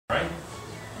Right?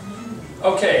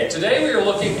 Okay, today we are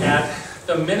looking at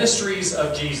the Ministries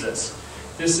of Jesus.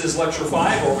 This is lecture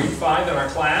 5 or week 5 in our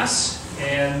class.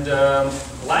 And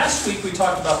last week we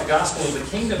talked about the gospel of the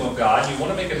kingdom of God. You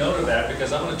want to make a note of that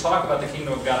because I'm going to talk about the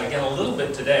kingdom of God again a little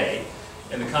bit today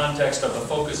in the context of the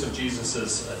focus of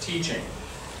Jesus' teaching.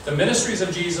 The Ministries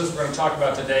of Jesus we're going to talk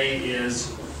about today is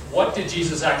what did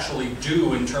Jesus actually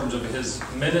do in terms of his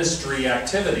ministry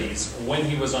activities when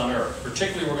he was on earth.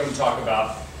 Particularly we're going to talk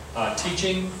about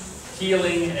teaching,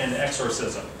 healing, and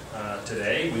exorcism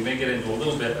today. We may get into a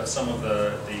little bit of some of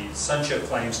the sonship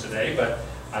claims today, but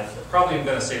I probably am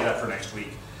going to say that for next week.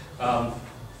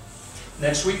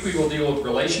 Next week we will deal with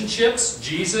relationships,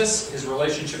 Jesus, his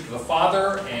relationship to the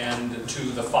Father and to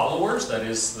the followers, that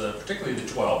is particularly the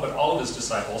 12, but all of his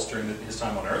disciples during his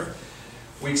time on earth.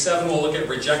 Week 7 we'll look at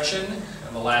rejection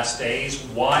in the last days.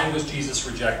 Why was Jesus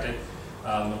rejected?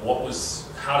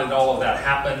 How did all of that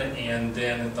happen? And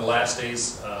then the last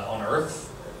days on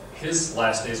earth, his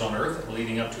last days on earth,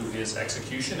 leading up to his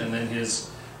execution, and then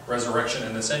his resurrection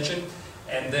and ascension.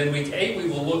 And then week 8, we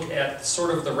will look at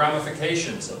sort of the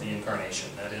ramifications of the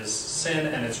incarnation, that is, sin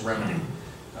and its remedy.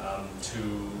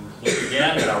 To look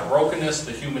again at our brokenness,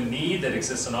 the human need that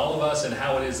exists in all of us, and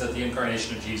how it is that the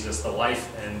incarnation of Jesus, the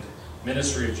life and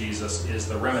ministry of Jesus, is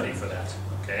the remedy for that.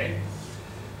 Okay?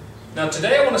 Now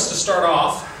today I want us to start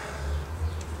off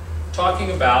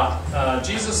talking about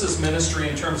Jesus' ministry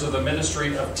in terms of the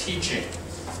ministry of teaching.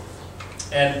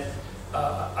 And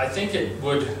I think it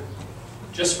would,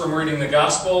 just from reading the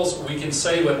Gospels, we can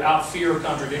say without fear of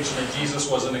contradiction that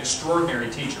Jesus was an extraordinary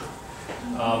teacher.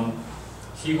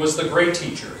 He was the great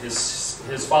teacher.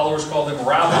 His followers called him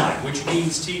Rabbi, which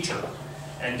means teacher.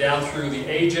 And down through the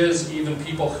ages, even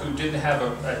people who didn't have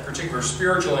a particular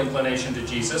spiritual inclination to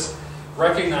Jesus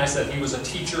recognized that he was a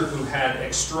teacher who had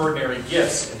extraordinary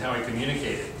gifts in how he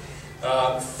communicated.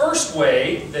 First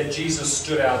way that Jesus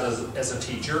stood out as a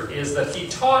teacher is that he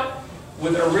taught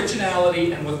with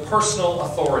originality and with personal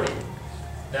authority.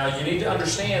 Now you need to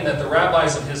understand that the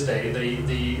rabbis of his day,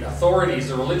 the authorities,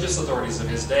 the religious authorities of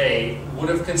his day, would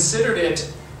have considered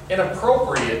it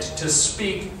inappropriate to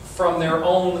speak from their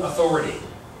own authority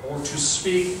or to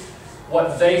speak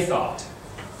what they thought.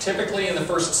 Typically in the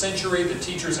first century, the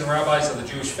teachers and rabbis of the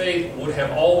Jewish faith would have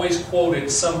always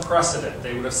quoted some precedent.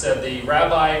 They would have said the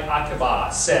Rabbi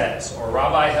Akiba says, or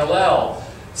Rabbi Hillel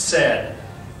said.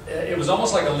 It was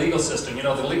almost like a legal system. You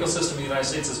know, the legal system in the United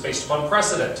States is based upon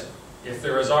precedent. If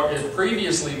there has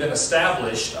previously been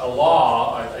established a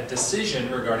law, a decision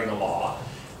regarding a law,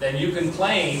 then you can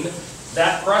claim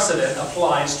that precedent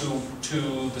applies to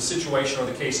the situation or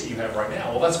the case that you have right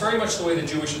now. Well, that's very much the way the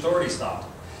Jewish authorities thought.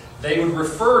 They would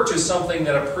refer to something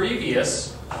that a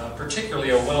previous,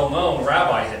 particularly a well-known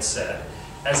rabbi had said,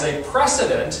 as a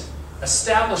precedent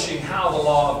establishing how the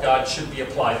law of God should be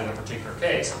applied in a particular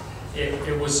case.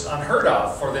 It was unheard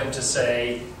of for them to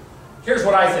say, here's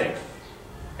what I think.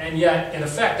 And yet, in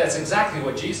effect, that's exactly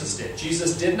what Jesus did.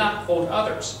 Jesus did not quote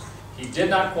others. He did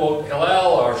not quote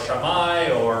Hillel or Shammai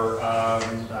or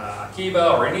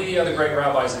Akiba or any of the other great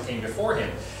rabbis that came before him.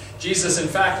 Jesus, in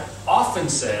fact, often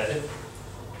said,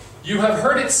 "You have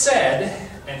heard it said,"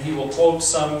 and he will quote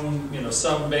some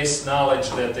base knowledge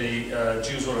that the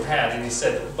Jews would have had, and he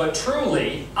said, "But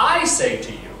truly, I say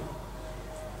to you."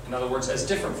 In other words, as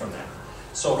different from that.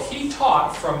 So he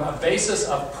taught from a basis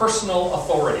of personal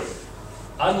authority,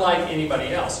 unlike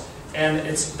anybody else. And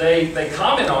they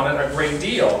comment on it a great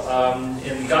deal.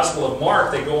 In the Gospel of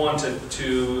Mark, they go on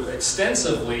to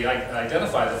extensively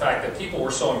identify the fact that people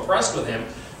were so impressed with him,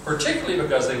 particularly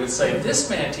because they would say, this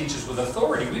man teaches with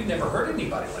authority. We've never heard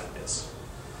anybody like this.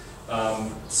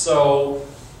 So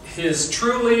his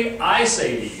truly, I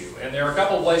say to you. And there are a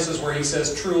couple of places where he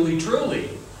says, truly,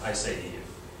 truly, I say to you.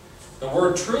 The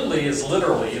word truly is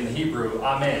literally, in the Hebrew,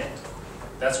 amen.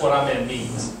 That's what amen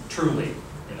means, truly,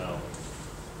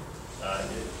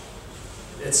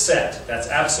 it's set, that's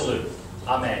absolute,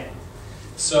 amen.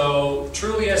 So,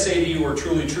 truly I say to you, or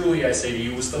truly, truly I say to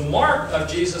you, was the mark of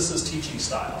Jesus' teaching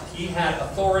style. He had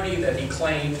authority that he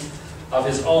claimed of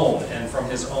his own, and from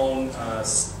his own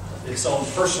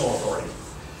personal authority.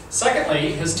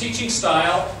 Secondly, his teaching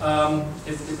style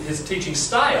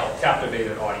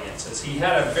captivated audiences. He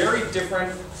had a very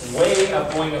different way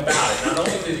of going about it. Not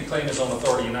only did he claim his own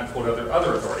authority and not quote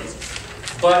other authorities,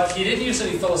 but he didn't use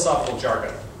any philosophical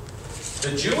jargon.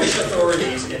 The Jewish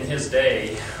authorities in his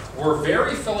day were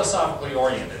very philosophically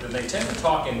oriented, and they tend to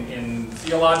talk in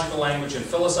theological language and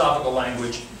philosophical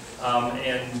language,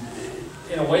 and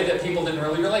in a way that people didn't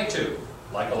really relate to,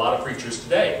 like a lot of preachers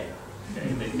today. Okay?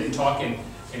 They talk in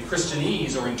in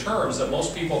Christianese or in terms that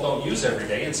most people don't use every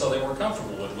day, and so they weren't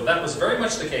comfortable with. Well, that was very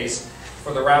much the case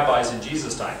for the rabbis in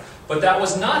Jesus' time. But that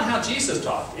was not how Jesus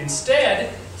taught.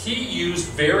 Instead, he used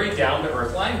very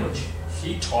down-to-earth language.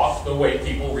 He talked the way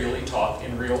people really talked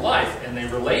in real life, and they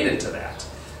related to that.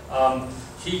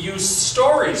 He used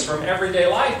stories from everyday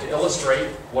life to illustrate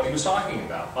what he was talking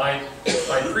about. My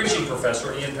preaching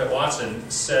professor, Ian Pitt Watson,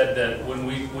 said that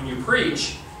when you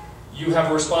preach, you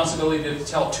have a responsibility to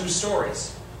tell two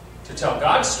stories. To tell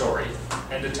God's story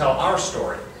and to tell our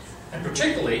story. And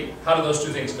particularly, how do those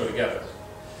two things go together?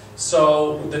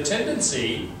 So the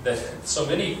tendency that so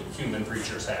many human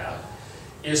preachers have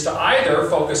is to either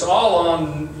focus all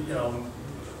on,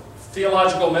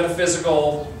 theological,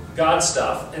 metaphysical, God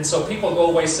stuff, and so people go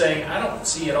away saying, I don't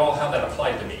see at all how that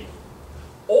applied to me.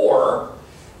 Or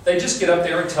they just get up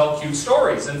there and tell cute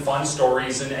stories and fun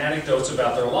stories and anecdotes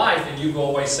about their life, and you go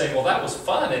away saying, well, that was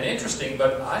fun and interesting,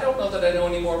 but I don't know that I know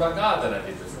any more about God than I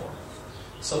did before.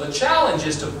 So the challenge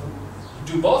is to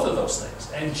do both of those things,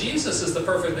 and Jesus is the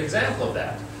perfect example of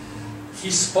that.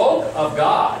 He spoke of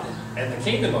God and the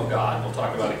kingdom of God, we'll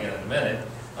talk about it again in a minute,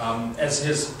 as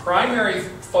his primary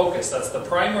focus. That's the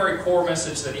primary core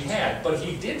message that he had. But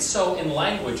he did so in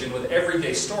language and with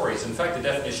everyday stories. In fact, the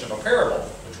definition of a parable,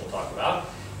 which we'll talk about,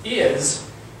 is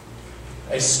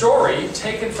a story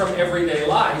taken from everyday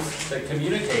life that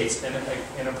communicates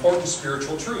an important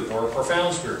spiritual truth or a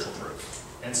profound spiritual truth.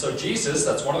 And so Jesus,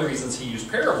 that's one of the reasons he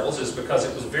used parables, is because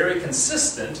it was very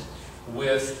consistent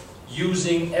with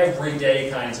using everyday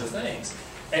kinds of things.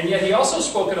 And yet he also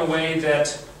spoke in a way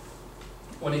that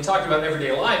when he talked about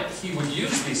everyday life, he would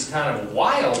use these kind of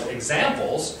wild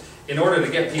examples in order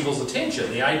to get people's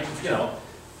attention.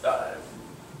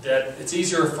 That it's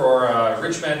easier for a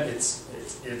rich man, it's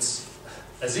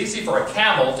as easy for a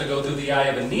camel to go through the eye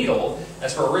of a needle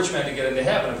as for a rich man to get into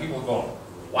heaven. And people are going,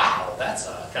 wow, that's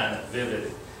a kind of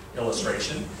vivid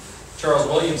illustration. Charles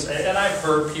Williams, and I've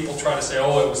heard people try to say,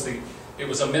 oh, it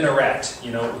was a minaret,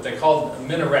 they called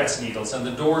minarets needles, and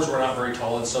the doors were not very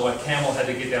tall, and so a camel had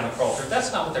to get down and crawl through.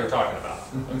 That's not what they were talking about,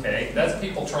 okay? That's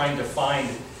people trying to find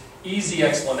easy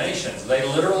explanations. They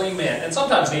literally meant, and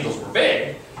sometimes needles were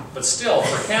big, but still,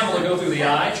 for a camel to go through the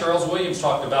eye, Charles Williams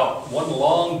talked about one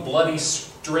long, bloody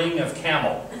string of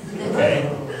camel, okay?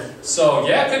 So,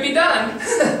 yeah, it could be done,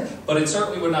 but it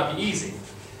certainly would not be easy.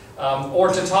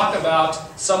 Or to talk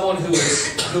about someone who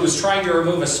is trying to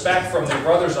remove a speck from their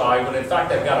brother's eye when in fact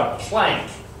they've got a plank,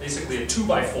 basically a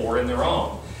 2x4 in their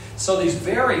own. So these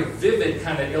very vivid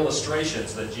kind of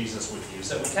illustrations that Jesus would use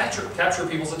that would capture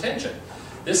people's attention.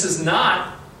 This is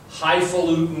not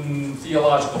highfalutin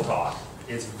theological talk.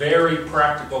 It's very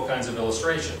practical kinds of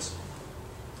illustrations.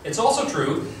 It's also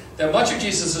true that much of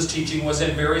Jesus' teaching was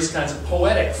in various kinds of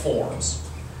poetic forms.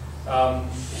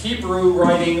 Hebrew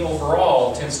writing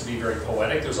overall tends to be very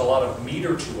poetic. There's a lot of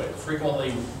meter to it.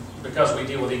 Frequently, because we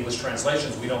deal with English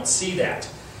translations, we don't see that.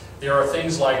 There are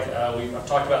things like, I've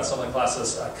talked about in some of the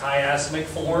classes, chiasmic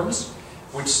forms,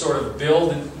 which sort of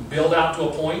build out to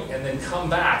a point and then come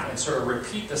back and sort of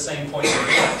repeat the same point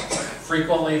again.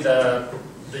 Frequently, the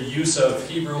use of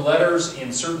Hebrew letters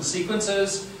in certain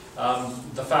sequences,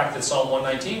 the fact that Psalm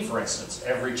 119, for instance,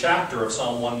 every chapter of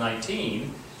Psalm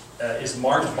 119 is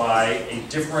marked by a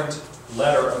different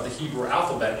letter of the Hebrew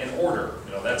alphabet in order.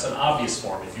 That's an obvious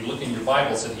form. If you look in your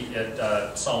Bibles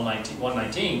at Psalm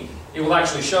 119, it will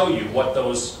actually show you what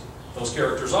those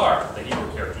characters are, the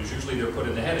Hebrew characters. Usually they're put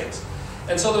in the headings.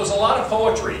 And so there was a lot of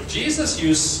poetry. Jesus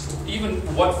used even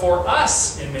what for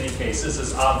us, in many cases,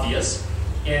 is obvious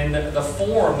in the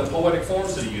poetic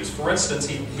forms that he used. For instance,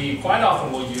 he quite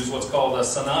often will use what's called a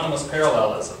synonymous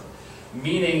parallelism.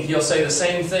 Meaning he'll say the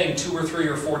same thing 2 or 3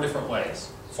 or 4 different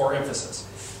ways, for emphasis.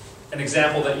 An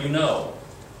example that you know.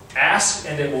 Ask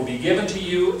and it will be given to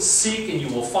you. Seek and you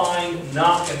will find.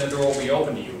 Knock and the door will be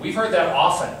open to you. We've heard that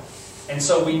often. And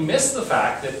so we miss the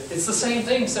fact that it's the same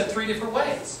thing said 3 different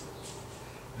ways.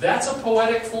 That's a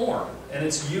poetic form, and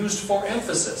it's used for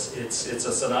emphasis. It's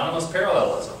a synonymous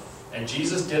parallelism. And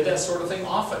Jesus did that sort of thing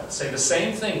often. Say the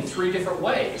same thing 3 different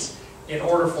ways, in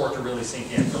order for it to really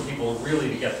sink in, for people really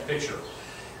to get the picture.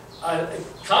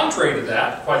 Contrary to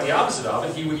that, quite the opposite of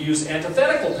it, he would use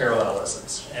antithetical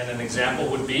parallelisms. And an example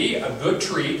would be, a good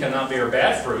tree cannot bear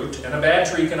bad fruit, and a bad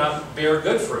tree cannot bear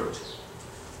good fruit.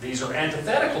 These are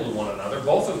antithetical to one another,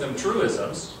 both of them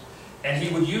truisms, and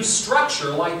he would use structure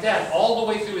like that all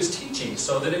the way through his teaching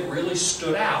so that it really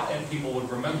stood out and people would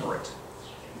remember it.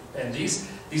 And these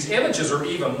images are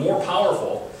even more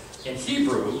powerful in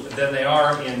Hebrew than they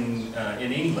are in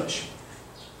English.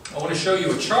 I want to show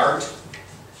you a chart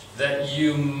that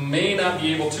you may not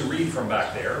be able to read from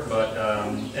back there, but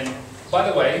and By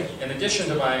the way, in addition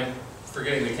to my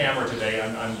forgetting the camera today,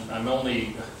 I'm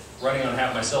only running on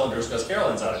half my cylinders because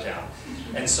Carolyn's out of town.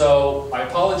 And so I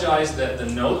apologize that the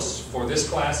notes for this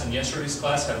class and yesterday's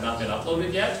class have not been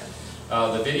uploaded yet.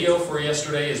 The video for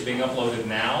yesterday is being uploaded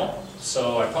now,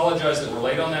 so I apologize that we're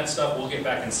late on that stuff. We'll get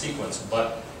back in sequence.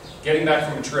 But getting back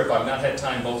from a trip, I've not had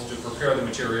time both to prepare the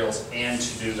materials and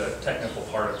to do the technical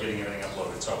part of getting everything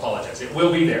uploaded, so I apologize. It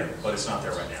will be there, but it's not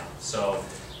there right now. So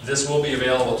this will be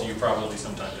available to you probably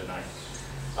sometime tonight.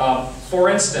 For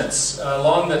instance,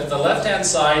 along the left-hand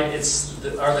side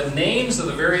are the names of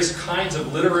the various kinds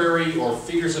of literary or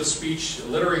figures of speech,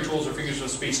 literary tools or figures of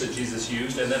speech that Jesus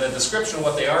used, and then a description of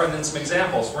what they are, and then some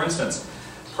examples. For instance,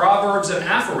 proverbs and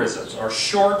aphorisms are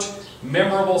short,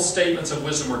 memorable statements of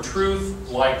wisdom or truth,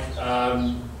 like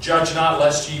judge not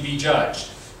lest ye be judged,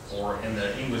 or in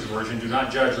the English version, do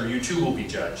not judge or you too will be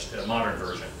judged, a modern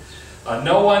version.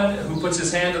 No one who puts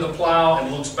his hand to the plow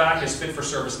and looks back is fit for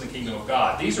service in the kingdom of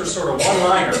God. These are sort of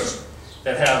one-liners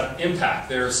that have impact.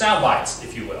 They're sound bites,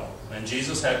 if you will. And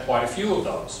Jesus had quite a few of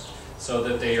those, so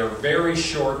that they are very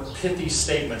short, pithy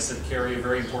statements that carry a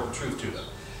very important truth to them.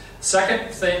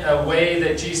 Second way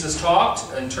that Jesus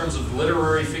talked in terms of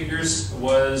literary figures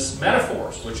was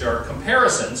metaphors, which are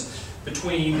comparisons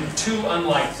between two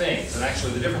unlike things. And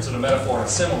actually the difference in a metaphor and a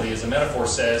simile is a metaphor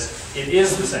says it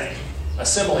is the same. A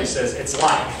simile says it's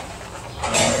like.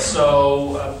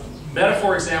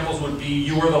 Metaphor examples would be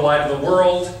you are the light of the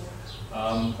world,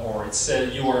 or it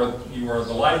said you are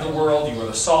the light of the world, you are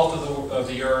the salt of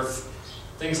the earth,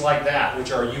 things like that,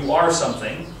 which are you are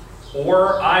something,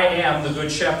 or I am the good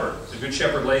shepherd. The good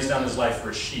shepherd lays down his life for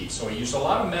his sheep. So he used a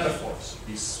lot of metaphors,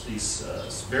 these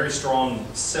very strong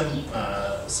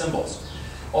symbols.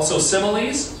 Also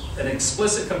similes, an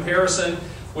explicit comparison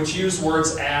which use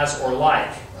words as or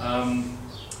like.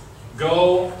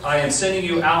 Go, I am sending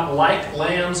you out like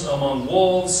lambs among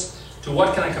wolves. To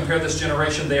what can I compare this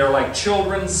generation? They are like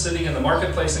children sitting in the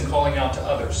marketplace and calling out to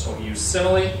others. So we use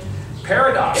simile.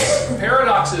 Paradox.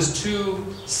 Paradox is two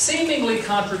seemingly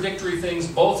contradictory things,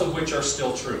 both of which are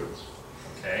still true.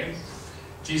 Okay?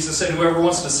 Jesus said, whoever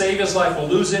wants to save his life will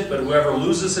lose it, but whoever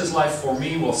loses his life for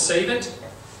me will save it.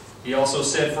 He also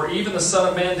said, for even the Son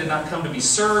of Man did not come to be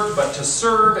served, but to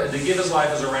serve and to give his life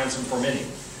as a ransom for many.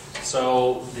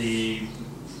 So the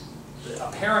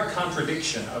apparent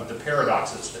contradiction of the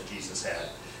paradoxes that Jesus had,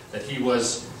 that he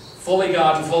was fully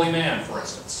God and fully man, for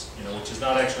instance, which is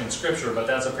not actually in Scripture, but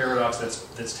that's a paradox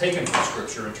that's taken from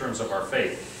Scripture in terms of our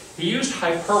faith. He used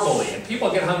hyperbole, and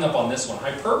people get hung up on this one.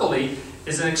 Hyperbole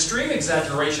is an extreme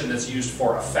exaggeration that's used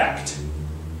for effect,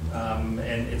 and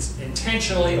it's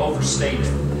intentionally overstated.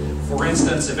 For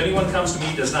instance, if anyone comes to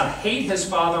me does not hate his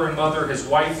father and mother, his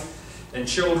wife and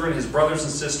children, his brothers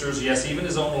and sisters, yes, even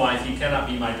his own life, he cannot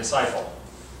be my disciple.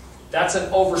 That's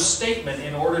an overstatement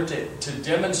in order to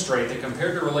demonstrate that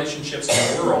compared to relationships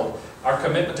in the world, our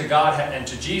commitment to God and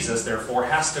to Jesus, therefore,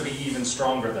 has to be even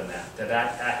stronger than that.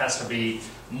 That has to be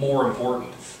more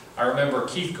important. I remember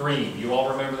Keith Green. You all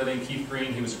remember the name Keith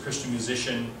Green? He was a Christian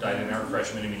musician, died in an air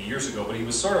crash many, many years ago, but he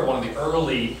was sort of one of the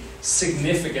early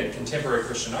significant contemporary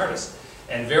Christian artists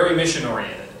and very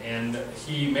mission-oriented. And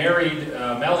he married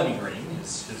Melanie Green,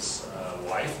 his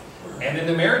wife, and in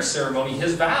the marriage ceremony,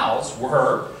 his vows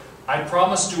were, I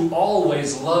promise to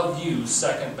always love you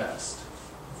second best.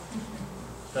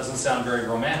 Doesn't sound very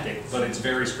romantic, but it's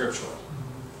very scriptural.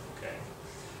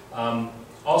 Okay.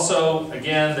 Also,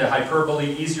 again, the hyperbole,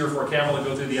 easier for a camel to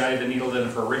go through the eye of the needle than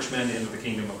for a rich man to enter the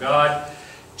kingdom of God.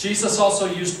 Jesus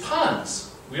also used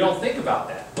puns. We don't think about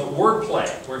that, but wordplay,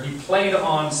 where he played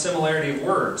on similarity of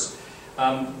words.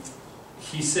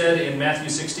 He said in Matthew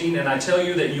 16, and I tell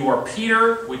you that you are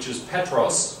Peter, which is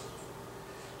Petros,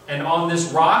 and on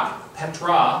this rock,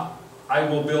 Petra, I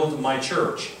will build my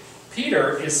church.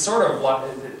 Peter is sort of like,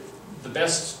 the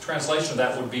best translation of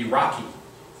that would be Rocky.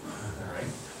 All right?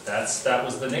 That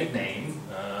was the nickname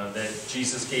that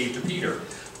Jesus gave to Peter.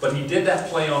 But he did that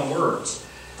play on words.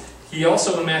 He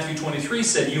also in Matthew 23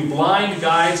 said, you blind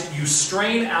guides, you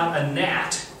strain out a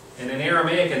gnat. And in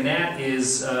Aramaic, a gnat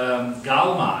is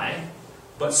galmai,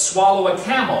 but swallow a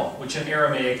camel, which in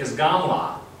Aramaic is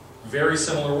gamla. Very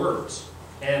similar words.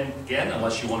 And again,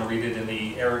 unless you want to read it in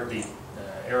the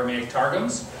Aramaic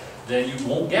Targums, then you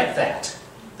won't get that.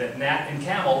 That gnat and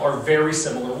camel are very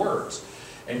similar words.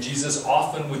 And Jesus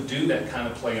often would do that kind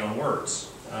of play on words.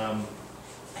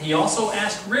 He also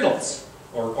asked riddles,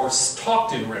 or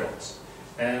talked in riddles.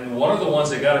 And one of the ones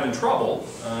that got him in trouble,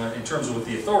 in terms of with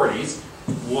the authorities,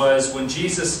 was when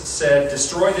Jesus said,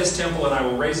 destroy this temple and I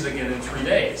will raise it again in 3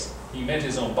 days. He meant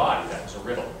his own body. That was a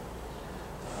riddle.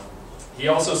 He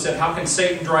also said, how can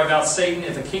Satan drive out Satan?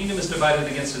 If a kingdom is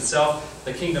divided against itself,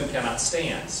 the kingdom cannot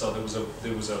stand. So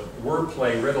there was a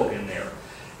wordplay riddle in there.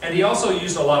 And he also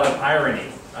used a lot of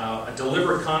irony, a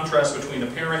deliberate contrast between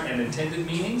apparent and intended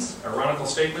meanings, ironical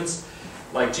statements.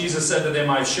 Like Jesus said to them,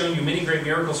 I've shown you many great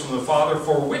miracles from the Father.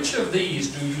 For which of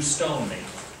these do you stone me?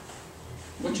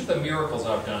 Which of the miracles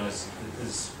I've done is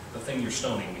the thing you're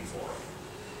stoning me for?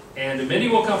 And many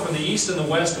will come from the east and the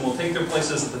west and will take their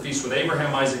places at the feast with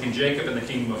Abraham, Isaac, and Jacob in the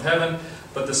kingdom of heaven.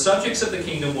 But the subjects of the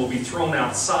kingdom will be thrown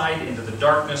outside into the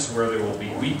darkness where there will be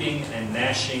weeping and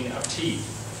gnashing of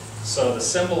teeth. So the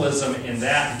symbolism in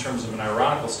that, in terms of an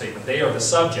ironical statement, they are the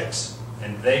subjects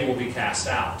and they will be cast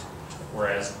out,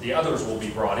 whereas the others will be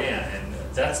brought in. And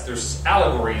there's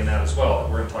allegory in that as well that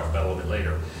we're going to talk about a little bit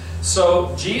later.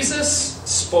 So Jesus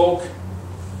spoke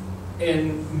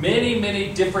in many,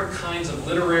 many different kinds of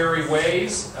literary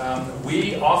ways.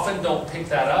 We often don't pick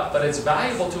that up, but it's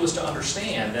valuable to us to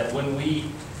understand that when we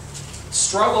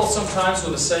struggle sometimes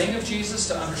with a saying of Jesus,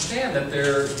 to understand that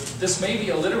this may be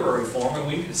a literary form, and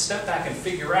we need to step back and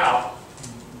figure out,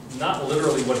 not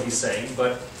literally what he's saying,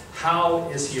 but how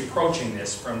is he approaching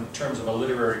this from terms of a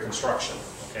literary construction.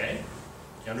 Okay?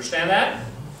 You understand that?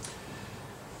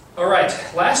 All right,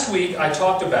 last week I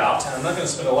talked about, and I'm not going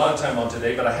to spend a lot of time on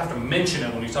today, but I have to mention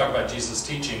it when we talk about Jesus'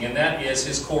 teaching, and that is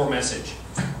his core message.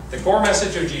 The core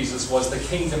message of Jesus was the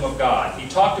kingdom of God. He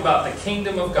talked about the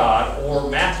kingdom of God, or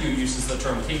Matthew uses the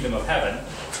term kingdom of heaven,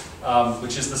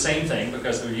 which is the same thing,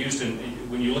 because they're used in,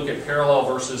 when you look at parallel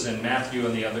verses in Matthew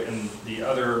and the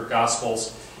other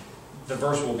Gospels, the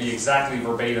verse will be exactly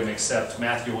verbatim, except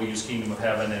Matthew will use kingdom of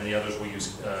heaven and the others will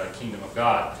use kingdom of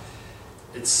God.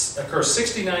 It occurs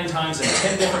 69 times in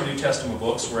 10 different New Testament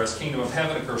books, whereas kingdom of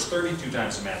heaven occurs 32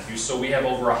 times in Matthew. So we have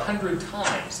over 100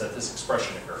 times that this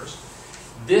expression occurs.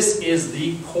 This is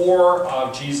the core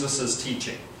of Jesus'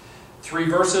 teaching. 3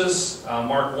 verses,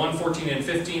 Mark 1, 14 and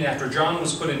 15. After John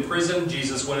was put in prison,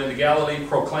 Jesus went into Galilee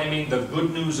proclaiming the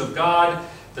good news of God.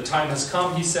 The time has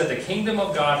come, he said, the kingdom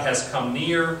of God has come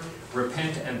near.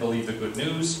 Repent and believe the good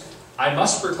news. I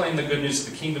must proclaim the good news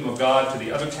of the kingdom of God to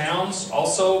the other towns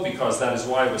also, because that is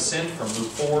why I was sent, from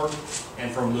Luke 4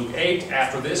 and from Luke 8.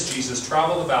 After this, Jesus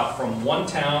traveled about from one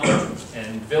town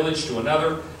and village to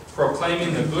another,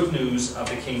 proclaiming the good news of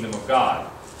the kingdom of God.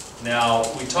 Now,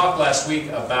 we talked last week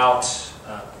about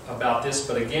this,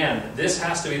 but again, this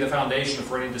has to be the foundation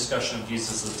for any discussion of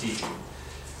Jesus' teaching.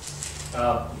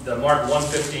 The Mark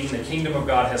 1:15, the kingdom of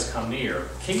God has come near.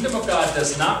 Kingdom of God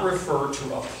does not refer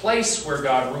to a place where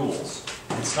God rules.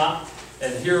 It's not,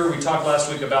 and here we talked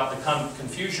last week about the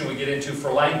confusion we get into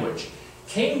for language.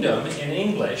 Kingdom in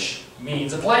English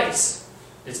means a place.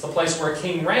 It's the place where a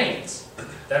king reigns.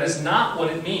 That is not what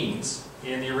it means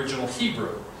in the original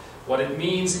Hebrew. What it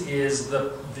means is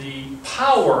the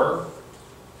power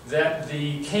that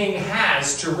the king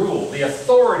has to rule, the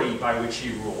authority by which he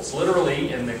rules.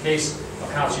 Literally, in the case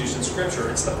of how it's used in Scripture,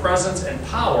 it's the presence and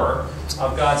power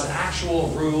of God's actual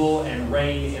rule and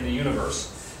reign in the universe.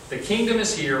 The kingdom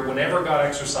is here whenever God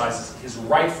exercises his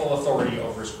rightful authority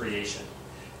over his creation.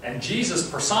 And Jesus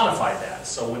personified that.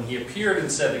 So when he appeared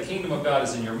and said, the kingdom of God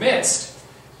is in your midst,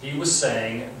 he was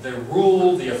saying the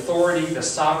rule, the authority, the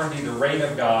sovereignty, the reign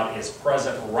of God is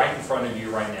present right in front of you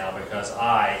right now, because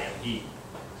I am he.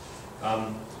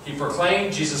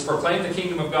 Jesus proclaimed the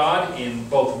kingdom of God in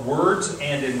both words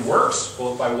and in works,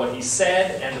 both by what he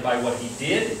said and by what he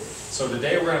did. So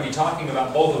today we're going to be talking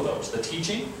about both of those, the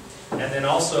teaching and then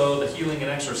also the healing and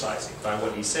exercising, by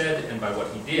what he said and by what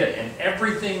he did. And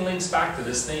everything links back to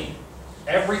this theme.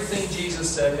 Everything Jesus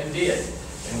said and did,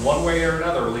 in one way or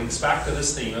another, links back to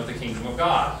this theme of the kingdom of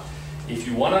God. If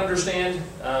you want to understand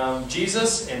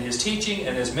Jesus and his teaching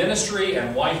and his ministry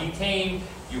and why he came,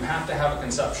 you have to have a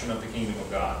conception of the kingdom of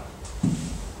God.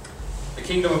 The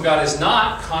kingdom of God is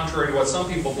not, contrary to what some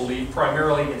people believe,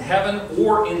 primarily in heaven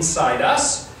or inside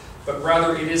us, but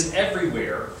rather it is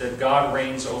everywhere that God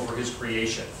reigns over his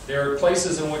creation. There are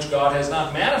places in which God has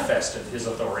not manifested his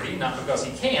authority, not because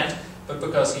he can't, but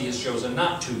because he has chosen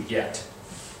not to yet.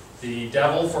 The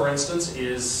devil, for instance,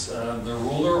 is the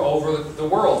ruler over the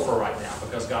world for right now,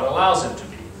 because God allows him to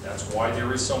be. That's why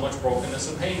there is so much brokenness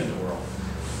and pain in the world.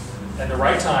 At the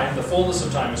right time, the fullness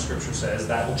of time, as Scripture says,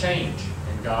 that will change.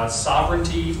 And God's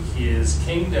sovereignty, his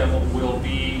kingdom, will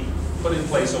be put in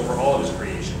place over all of his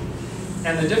creation.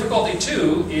 And the difficulty,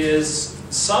 too, is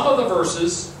some of the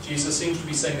verses, Jesus seems to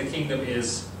be saying the kingdom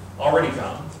is already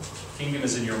come. The kingdom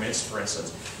is in your midst, for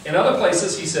instance. In other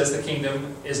places, he says the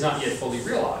kingdom is not yet fully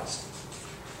realized.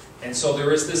 And so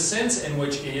there is this sense in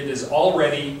which it is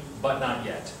already, but not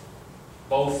yet.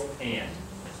 Both and.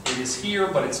 It is here,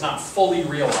 but it's not fully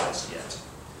realized yet.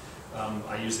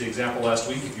 I used the example last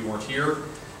week, if you weren't here,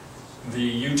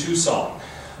 the U2 song.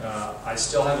 I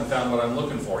still haven't found what I'm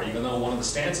looking for, even though one of the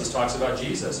stanzas talks about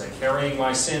Jesus and carrying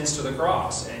my sins to the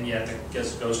cross, and yet it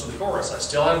goes to the chorus. I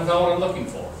still haven't found what I'm looking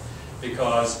for,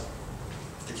 because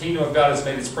the kingdom of God has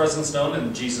made its presence known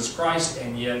in Jesus Christ,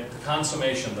 and yet the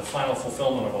consummation, the final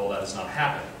fulfillment of all that has not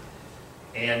happened.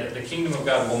 And the kingdom of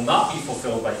God will not be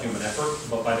fulfilled by human effort,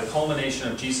 but by the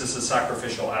culmination of Jesus'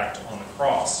 sacrificial act on the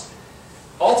cross.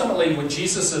 Ultimately, with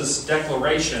Jesus'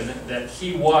 declaration that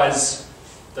he was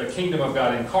the kingdom of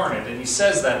God incarnate, and he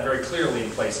says that very clearly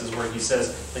in places where he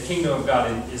says, the kingdom of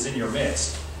God is in your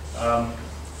midst.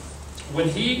 When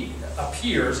he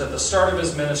appears at the start of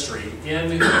his ministry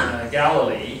in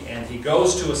Galilee, and he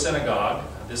goes to a synagogue,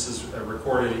 this is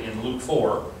recorded in Luke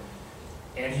 4,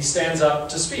 and he stands up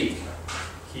to speak.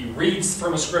 He reads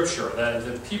from a scripture that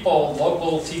the people,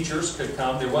 local teachers could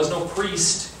come. There was no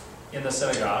priest in the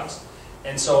synagogues.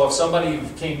 And so if somebody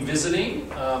came visiting,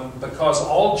 because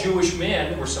all Jewish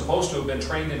men were supposed to have been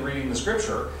trained in reading the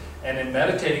scripture and in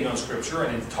meditating on scripture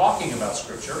and in talking about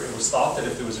scripture, it was thought that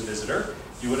if there was a visitor,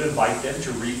 you would invite them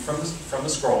to read from the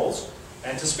scrolls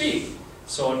and to speak.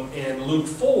 So in Luke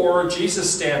 4,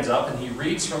 Jesus stands up and he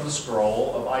reads from the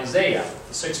scroll of Isaiah,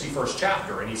 the 61st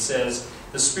chapter, and he says,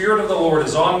 "The Spirit of the Lord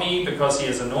is on me because he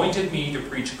has anointed me to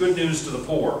preach good news to the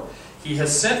poor. He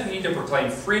has sent me to proclaim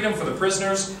freedom for the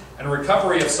prisoners and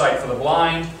recovery of sight for the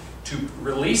blind, to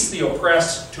release the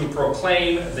oppressed, to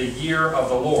proclaim the year of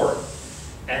the Lord."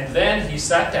 And then he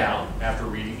sat down after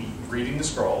reading the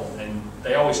scroll, and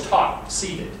they always taught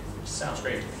seated, which sounds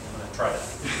great to me. I'm going to try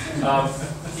that.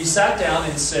 He sat down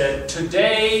and said,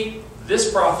 "Today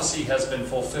this prophecy has been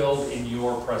fulfilled in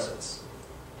your presence."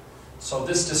 So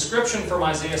this description from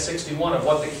Isaiah 61 of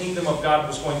what the kingdom of God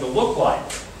was going to look like,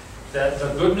 that the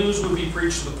good news would be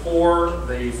preached to the poor,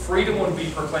 the freedom would be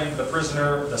proclaimed to the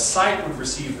prisoner, the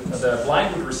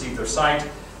blind would receive their sight,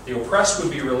 the oppressed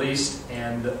would be released,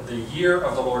 and the year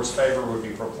of the Lord's favor would be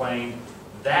proclaimed.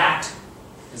 That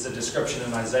is a description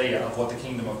in Isaiah of what the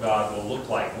kingdom of God will look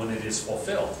like when it is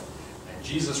fulfilled. And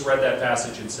Jesus read that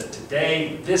passage and said,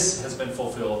 "Today this has been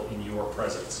fulfilled in your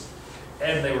presence."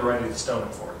 And they were ready to stone him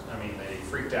for it. I mean, they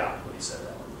freaked out when he said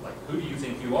that. Like, who do you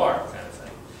think you are? Kind of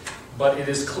thing. But it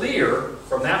is clear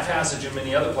from that passage and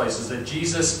many other places that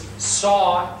Jesus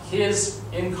saw his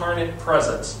incarnate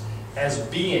presence as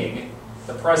being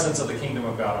the presence of the kingdom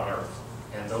of God on earth.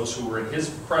 And those who were in his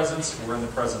presence were in the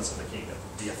presence of the kingdom.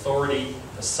 The authority,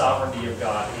 the sovereignty of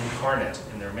God incarnate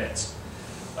in their midst.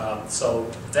 So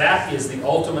that is the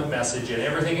ultimate message, and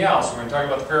everything else, we're going to talk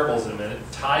about the parables in a minute,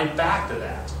 tied back to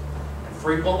that.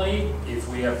 Frequently, if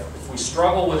we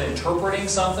struggle with interpreting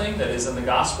something that is in the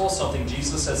gospel, something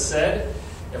Jesus has said,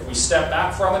 if we step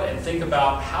back from it and think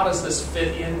about how does this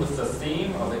fit in with the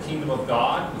theme of the kingdom of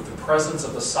God, with the presence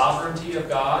of the sovereignty of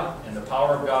God and the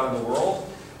power of God in the world,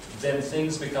 then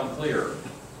things become clear,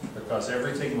 because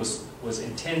everything was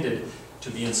intended to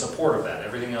be in support of that,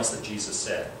 everything else that Jesus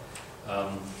said.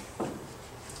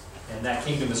 And that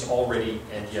kingdom is already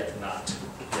and yet not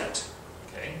yet.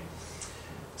 Okay?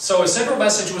 So his central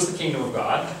message was the kingdom of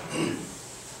God.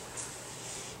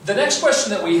 The next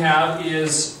question that we have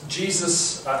is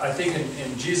Jesus, I think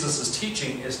in Jesus'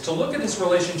 teaching, is to look at his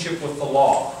relationship with the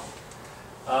law.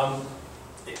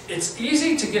 It's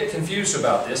easy to get confused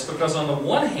about this because on the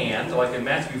one hand, like in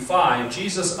Matthew 5,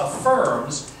 Jesus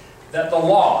affirms that the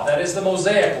law, that is the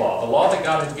Mosaic law, the law that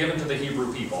God had given to the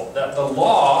Hebrew people, that the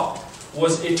law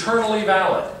was eternally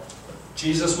valid.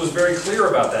 Jesus was very clear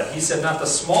about that. He said not the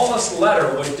smallest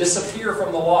letter would disappear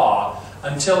from the law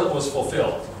until it was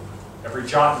fulfilled. Every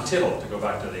jot and tittle, to go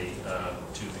back to the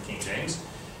King James.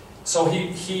 So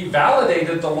he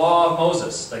validated the law of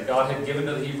Moses that God had given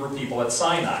to the Hebrew people at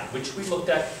Sinai, which we looked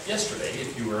at yesterday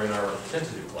if you were in our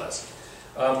Pentateuch class.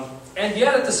 And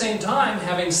yet at the same time,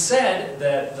 having said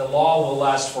that the law will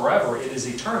last forever, it is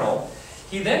eternal,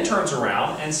 he then turns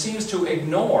around and seems to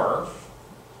ignore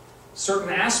certain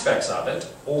aspects of it,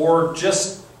 or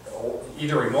just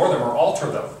either ignore them or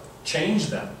alter them, change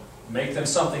them, make them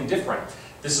something different.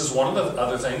 This is one of the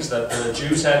other things that the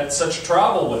Jews had such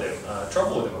trouble with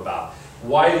him about.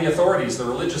 Why the authorities, the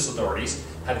religious authorities,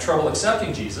 had trouble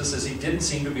accepting Jesus is he didn't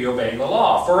seem to be obeying the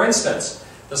law. For instance,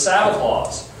 the Sabbath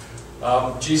laws.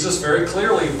 Jesus very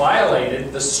clearly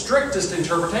violated the strictest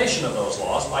interpretation of those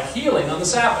laws by healing on the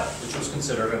Sabbath, which was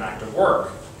considered an act of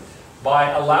work.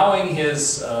 By allowing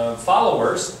his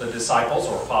followers, the disciples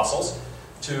or apostles,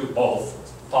 to both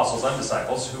apostles and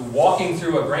disciples, who walking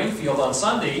through a grain field on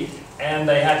Sunday, and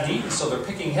they hadn't eaten, so they're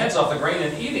picking heads off the grain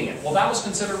and eating it. Well, that was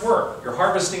considered work. You're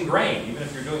harvesting grain, even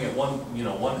if you're doing it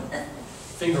one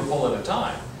finger pull at a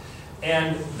time.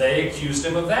 And they accused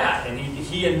him of that. And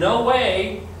he in no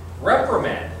way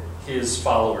reprimanded his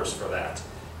followers for that.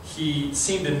 He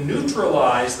seemed to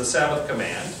neutralize the Sabbath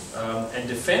command and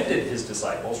defended his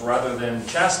disciples rather than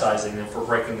chastising them for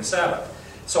breaking the Sabbath.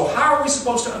 So how are we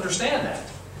supposed to understand that?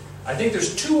 I think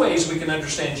there's two ways we can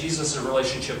understand Jesus'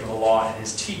 relationship to the law and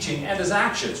his teaching and his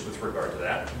actions with regard to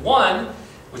that. One,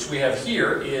 which we have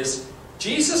here, is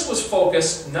Jesus was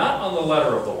focused not on the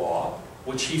letter of the law,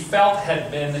 which he felt had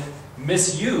been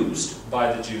misused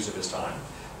by the Jews of his time,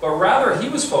 but rather he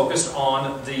was focused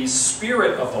on the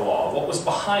spirit of the law, what was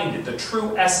behind it, the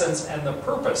true essence and the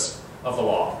purpose of the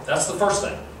law. That's the first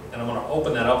thing, and I'm going to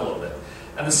open that up a little bit.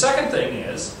 And the second thing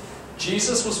is,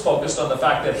 Jesus was focused on the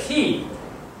fact that he,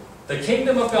 the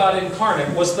kingdom of God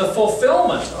incarnate, was the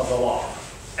fulfillment of the law.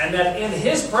 And that in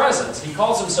his presence, he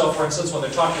calls himself, for instance, when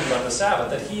they're talking about the Sabbath,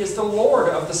 that he is the Lord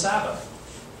of the Sabbath.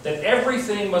 That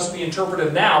everything must be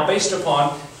interpreted now based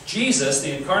upon Jesus,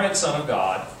 the incarnate Son of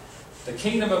God, the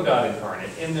kingdom of God incarnate,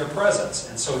 in their presence.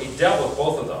 And so he dealt with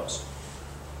both of those.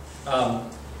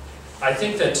 I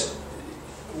think that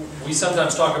we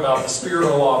sometimes talk about the spirit of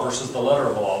the law versus the letter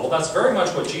of the law. Well, that's very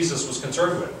much what Jesus was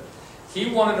concerned with. He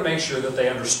wanted to make sure that they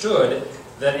understood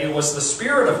that it was the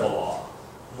spirit of the law,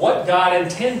 what God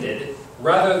intended,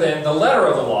 rather than the letter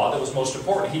of the law that was most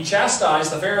important. He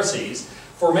chastised the Pharisees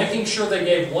for making sure they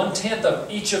gave 1/10 of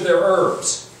each of their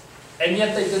herbs. And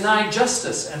yet they denied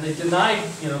justice, and they denied,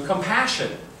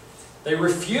 compassion. They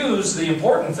refused the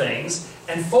important things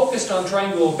and focused on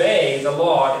trying to obey the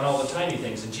law in all the tiny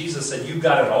things. And Jesus said, you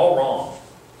got it all wrong.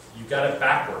 You got it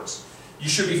backwards. You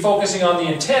should be focusing on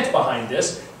the intent behind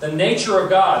this, the nature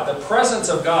of God, the presence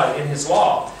of God in his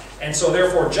law. And so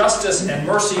therefore justice and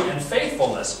mercy and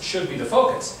faithfulness should be the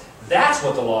focus. That's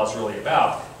what the law is really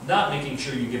about. Not making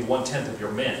sure you give 1/10 of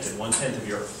your mint and 1/10 of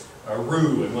your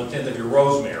rue and 1/10 of your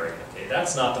rosemary. Okay,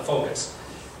 that's not the focus.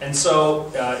 And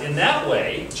so in that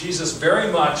way, Jesus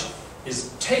very much is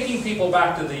taking people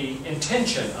back to the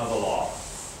intention of the law.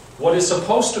 What is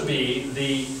supposed to be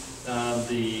the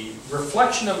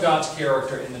reflection of God's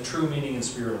character in the true meaning and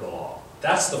spirit of the law.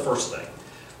 That's the first thing.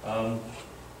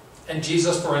 And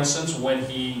Jesus, for instance, when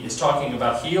he is talking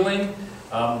about healing,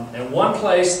 in one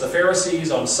place, the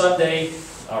Pharisees on Sunday,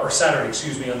 or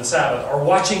Saturday, on the Sabbath, are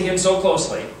watching him so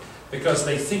closely because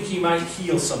they think he might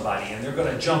heal somebody, and they're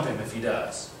going to jump him if he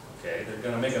does. Okay, they're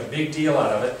going to make a big deal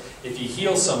out of it if he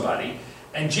heals somebody.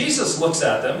 And Jesus looks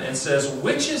at them and says,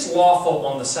 which is lawful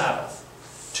on the Sabbath?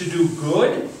 To do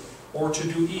good or to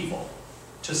do evil?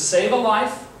 To save a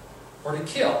life or to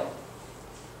kill?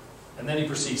 And then he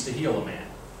proceeds to heal a man.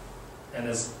 And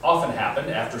as often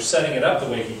happened, after setting it up the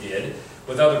way he did,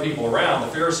 with other people around, the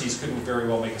Pharisees couldn't very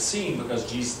well make a scene because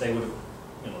they would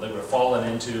have fallen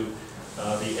into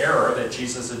the error that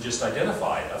Jesus had just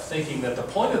identified of thinking that the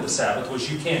point of the Sabbath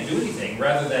was you can't do anything,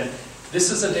 rather than this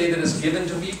is a day that is given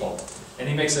to people. And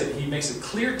he makes a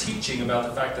clear teaching about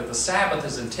the fact that the Sabbath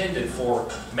is intended for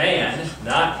man,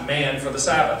 not man for the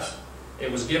Sabbath.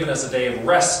 It was given as a day of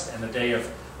rest and a day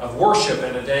of worship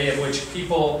and a day in which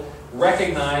people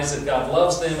recognize that God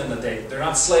loves them and that they're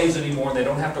not slaves anymore and they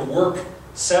don't have to work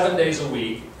 7 days a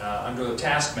week under the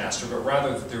taskmaster, but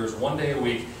rather that there is one day a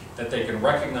week that they can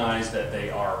recognize that they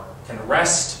can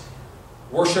rest,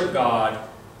 worship God,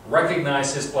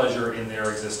 recognize his pleasure in their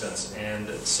existence. And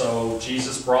so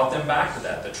Jesus brought them back to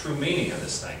that, the true meaning of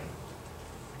this thing.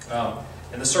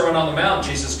 In the Sermon on the Mount,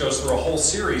 Jesus goes through a whole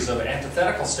series of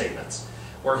antithetical statements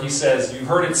where he says, you've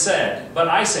heard it said, but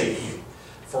I say to you.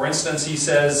 For instance, he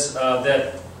says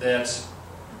that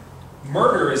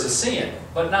murder is a sin,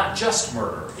 but not just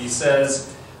murder. He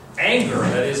says anger,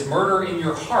 that is murder in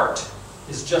your heart,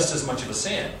 is just as much of a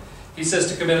sin. He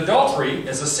says to commit adultery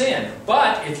is a sin,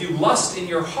 but if you lust in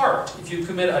your heart, if you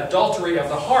commit adultery of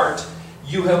the heart,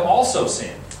 you have also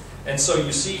sinned. And so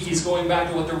you see, he's going back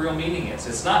to what the real meaning is.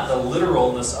 It's not the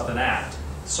literalness of an act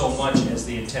so much as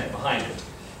the intent behind it.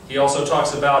 He also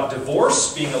talks about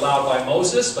divorce being allowed by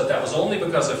Moses, but that was only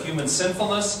because of human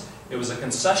sinfulness. It was a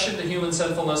concession to human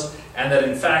sinfulness, and that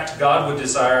in fact God would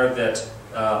desire that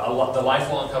the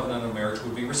lifelong covenant of marriage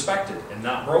would be respected and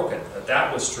not broken.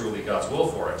 That was truly God's will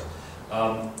for it.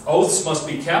 Oaths must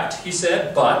be kept, he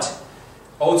said, but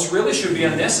oaths really should be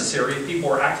unnecessary if people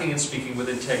are acting and speaking with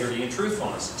integrity and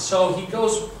truthfulness. So he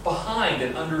goes behind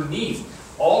and underneath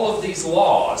all of these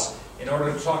laws in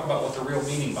order to talk about what the real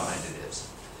meaning behind it is.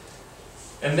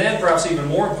 And then, perhaps even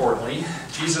more importantly,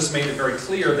 Jesus made it very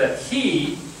clear that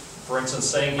he, for instance,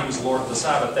 saying he was Lord of the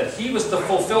Sabbath, that he was the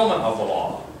fulfillment of the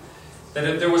law. That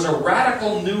if there was a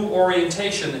radical new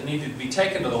orientation that needed to be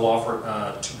taken to the law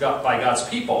by God's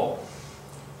people,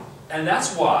 And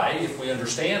that's why, if we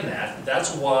understand that,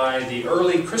 that's why the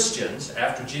early Christians,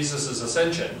 after Jesus'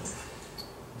 ascension,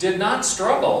 did not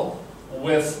struggle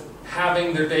with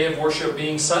having their day of worship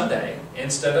being Sunday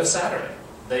instead of Saturday.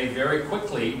 They very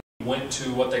quickly went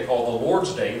to what they call the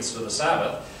Lord's Day instead of the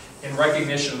Sabbath, in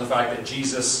recognition of the fact that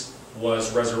Jesus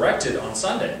was resurrected on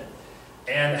Sunday.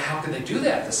 And how could they do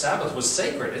that? The Sabbath was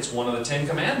sacred. It's one of the 10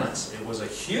 Commandments. It was a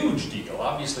huge deal.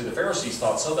 Obviously the Pharisees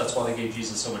thought so. That's why they gave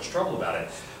Jesus so much trouble about it.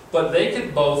 But they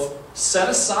could both set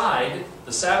aside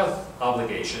the Sabbath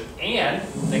obligation and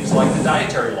things like the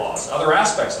dietary laws, other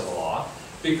aspects of the law,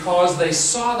 because they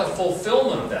saw the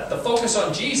fulfillment of that. The focus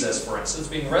on Jesus, for instance,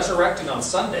 being resurrected on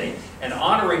Sunday and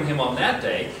honoring Him on that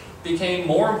day became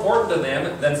more important to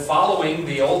them than following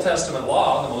the Old Testament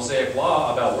law, the Mosaic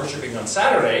law, about worshiping on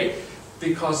Saturday,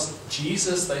 because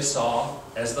Jesus they saw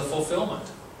as the fulfillment.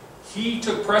 He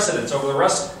took precedence over the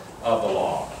rest of the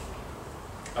law.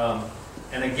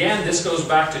 And again, this goes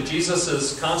back to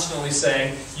Jesus' constantly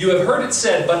saying, "You have heard it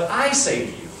said, but I say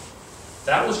to you."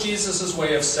 That was Jesus'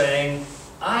 way of saying,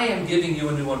 I am giving you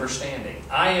a new understanding.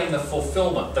 I am the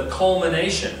fulfillment, the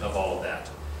culmination of all of that.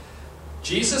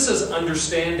 Jesus'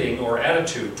 understanding or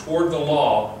attitude toward the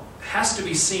law has to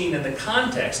be seen in the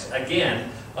context, again,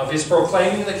 of His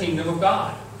proclaiming the kingdom of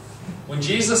God. When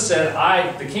Jesus said,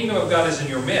 the kingdom of God is in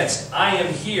your midst, I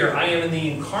am here, I am in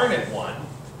the incarnate one,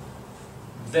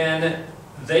 then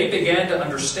they began to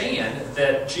understand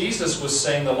that Jesus was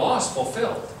saying the law is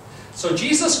fulfilled. So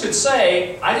Jesus could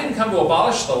say, I didn't come to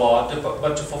abolish the law,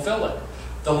 but to fulfill it.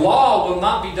 The law will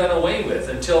not be done away with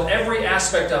until every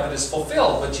aspect of it is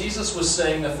fulfilled. But Jesus was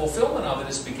saying the fulfillment of it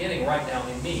is beginning right now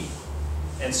in me.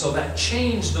 And so that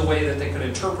changed the way that they could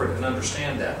interpret and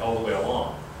understand that all the way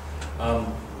along.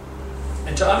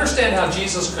 And to understand how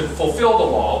Jesus could fulfill the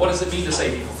law, what does it mean to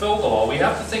say He fulfilled the law? We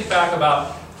have to think back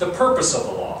about the purpose of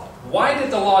the law. Why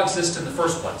did the law exist in the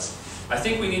first place? I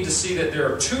think we need to see that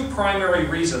there are two primary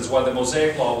reasons why the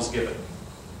Mosaic law was given.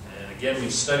 And again, we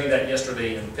studied that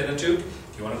yesterday in Pentateuch.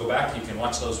 If you want to go back, you can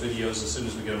watch those videos as soon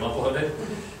as we get them uploaded.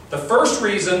 The first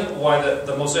reason why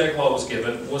the Mosaic law was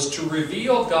given was to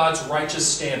reveal God's righteous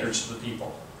standards to the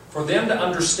people. For them to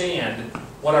understand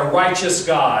what a righteous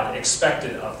God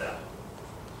expected of them.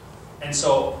 And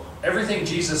so everything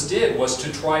Jesus did was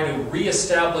to try to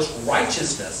reestablish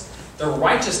righteousness, the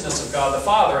righteousness of God the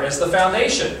Father as the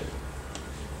foundation.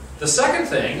 The second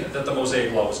thing that the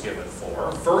Mosaic law was given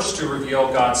for, first to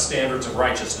reveal God's standards of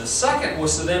righteousness, second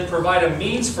was to then provide a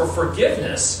means for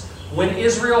forgiveness when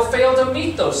Israel failed to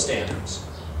meet those standards.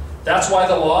 That's why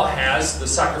the law has the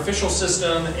sacrificial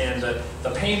system and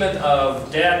the payment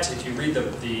of debt. If you read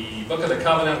the Book of the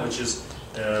Covenant, which is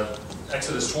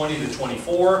Exodus 20 to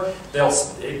 24,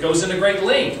 it goes into great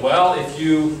length. Well, if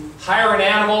you hire an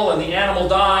animal and the animal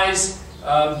dies,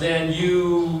 then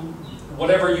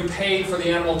whatever you paid for the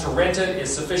animal to rent it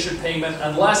is sufficient payment,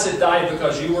 unless it died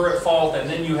because you were at fault, and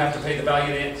then you have to pay the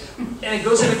value of it. And it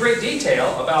goes into great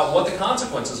detail about what the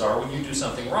consequences are when you do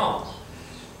something wrong.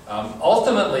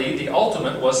 Ultimately, the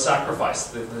ultimate was sacrifice,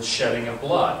 the shedding of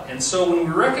blood. And so when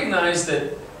we recognize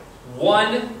that,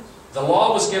 one, the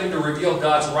law was given to reveal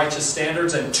God's righteous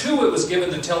standards, and two, it was given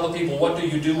to tell the people what do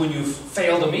you do when you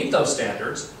fail to meet those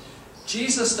standards,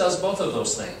 Jesus does both of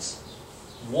those things.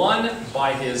 One,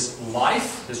 by His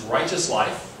life, His righteous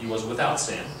life, He was without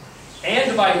sin,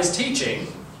 and by His teaching,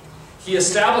 He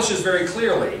establishes very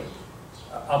clearly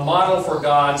a model for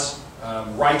God's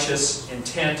righteous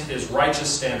intent, His righteous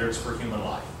standards for human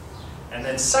life. And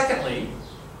then secondly,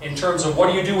 in terms of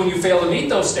what do you do when you fail to meet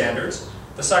those standards,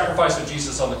 the sacrifice of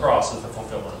Jesus on the cross is the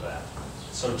fulfillment of that.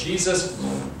 So Jesus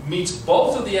meets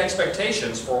both of the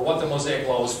expectations for what the Mosaic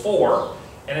law was for,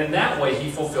 and in that way He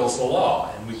fulfills the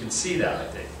law, and we can see that, I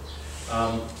think.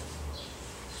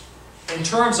 In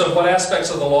terms of what aspects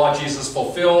of the law Jesus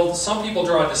fulfilled, some people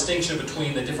draw a distinction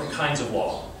between the different kinds of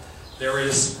law.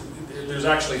 There's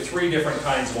actually three different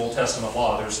kinds of Old Testament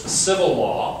law. There's the civil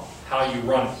law, how you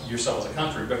run yourself as a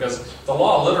country, because the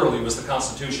law literally was the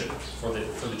constitution for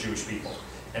the Jewish people.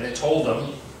 And it told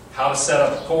them how to set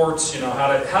up courts, how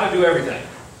to do everything,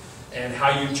 and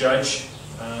how you judge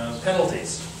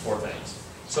penalties for things.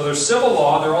 So there's civil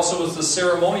law, there also is the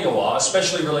ceremonial law,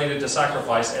 especially related to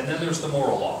sacrifice, and then there's the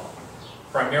moral law,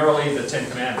 primarily the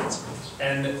 10 Commandments.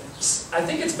 And I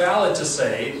think it's valid to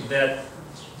say that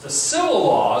the civil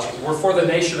laws were for the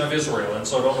nation of Israel, and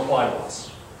so don't apply to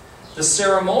us. The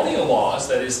ceremonial laws,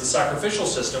 that is the sacrificial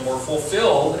system, were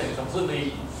fulfilled and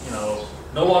completely,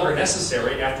 no longer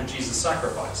necessary after Jesus'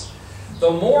 sacrifice.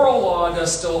 The moral law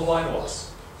does still apply to us.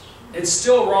 It's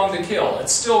still wrong to kill.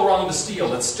 It's still wrong to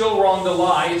steal. It's still wrong to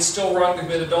lie. It's still wrong to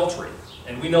commit adultery.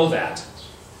 And we know that.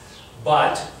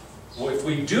 But if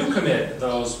we do commit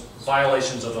those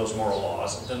violations of those moral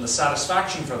laws, then the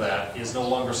satisfaction for that is no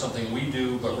longer something we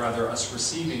do, but rather us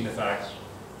receiving the fact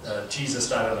Jesus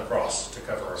died on the cross to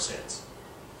cover our sins.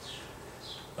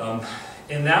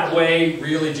 In that way,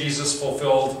 really, Jesus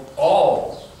fulfilled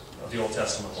all of the Old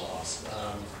Testament laws.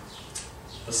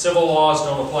 The civil laws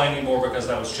don't apply anymore because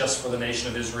that was just for the nation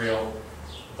of Israel.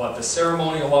 But the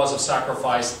ceremonial laws of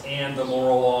sacrifice and the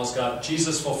moral laws,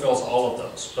 Jesus fulfills all of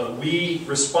those. But we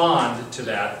respond to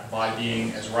that by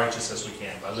being as righteous as we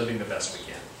can, by living the best we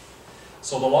can.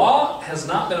 So the law has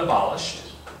not been abolished.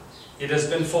 It has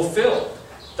been fulfilled.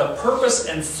 The purpose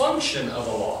and function of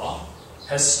the law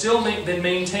has still been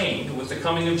maintained with the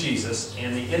coming of Jesus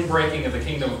and the inbreaking of the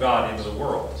kingdom of God into the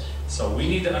world. So we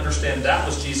need to understand that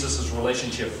was Jesus'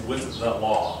 relationship with the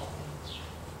law.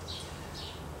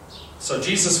 So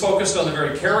Jesus focused on the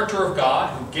very character of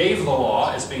God, who gave the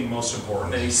law as being most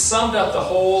important, and he summed up the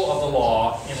whole of the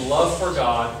law in love for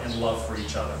God and love for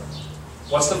each other.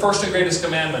 What's the first and greatest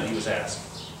commandment, he was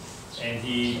asked. And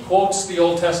he quotes the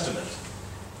Old Testament,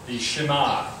 the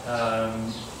Shema,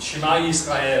 Shema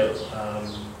Yisrael.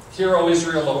 Hear, O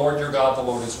Israel, the Lord your God, the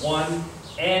Lord is one,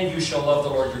 and you shall love the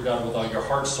Lord your God with all your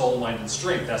heart, soul, mind, and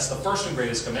strength. That's the first and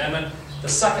greatest commandment. The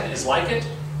second is like it,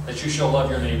 that you shall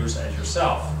love your neighbors as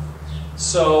yourself.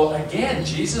 So again,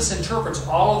 Jesus interprets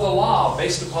all of the law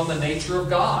based upon the nature of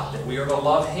God, that we are to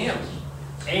love Him,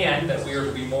 and that we are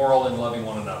to be moral in loving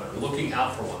one another, looking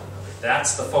out for one another.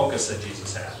 That's the focus that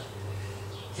Jesus had.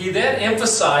 He then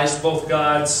emphasized both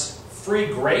God's free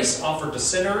grace offered to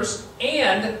sinners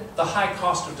and the high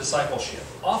cost of discipleship.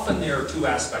 Often there are two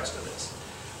aspects to this.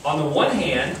 On the one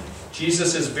hand,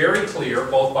 Jesus is very clear,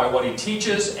 both by what He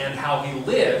teaches and how He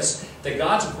lives, that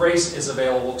God's grace is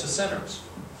available to sinners.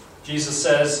 Jesus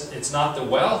says it's not the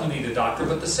well who need a doctor,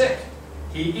 but the sick.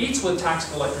 He eats with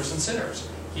tax collectors and sinners.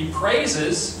 He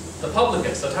praises the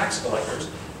publicans, the tax collectors,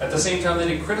 at the same time that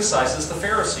He criticizes the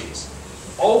Pharisees.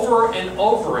 Over and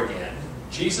over again,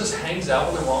 Jesus hangs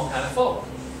out with the wrong kind of folk.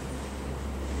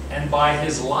 And by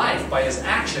His life, by His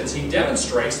actions, He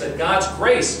demonstrates that God's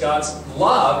grace, God's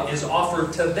love is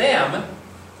offered to them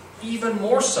even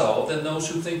more so than those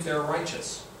who think they're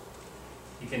righteous.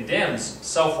 He condemns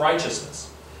self-righteousness.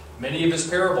 Many of His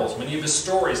parables, many of His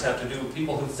stories have to do with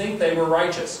people who think they were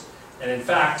righteous, and in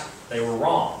fact, they were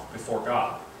wrong before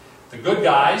God. The good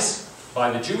guys, by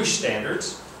the Jewish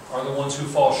standards, are the ones who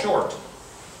fall short.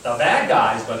 The bad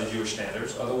guys, by the Jewish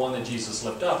standards, are the one that Jesus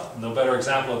lifted up. No better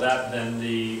example of that than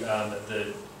the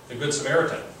Good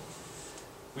Samaritan.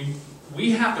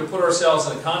 We have to put ourselves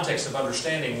in the context of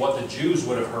understanding what the Jews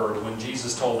would have heard when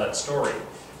Jesus told that story.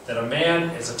 That a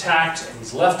man is attacked and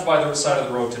he's left by the side of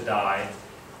the road to die,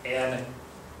 and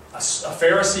a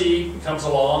Pharisee comes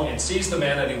along and sees the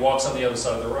man and he walks on the other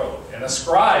side of the road. And a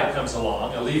scribe comes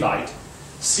along, a Levite,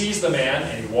 sees the man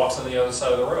and he walks on the other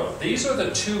side of the road. These are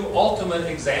the two ultimate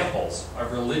examples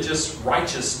of religious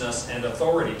righteousness and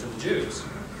authority to the Jews.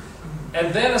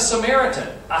 And then a Samaritan,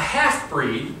 a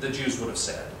half-breed, the Jews would have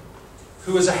said,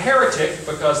 who is a heretic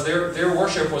because their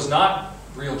worship was not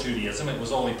real Judaism, it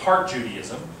was only part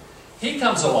Judaism. He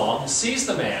comes along, sees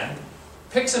the man,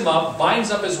 picks him up, binds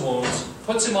up his wounds,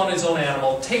 puts him on his own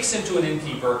animal, takes him to an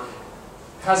innkeeper,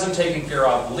 has him taken care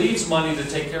of, leaves money to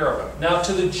take care of him. Now,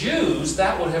 to the Jews,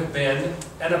 that would have been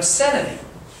an obscenity.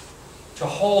 To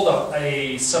hold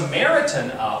a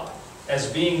Samaritan up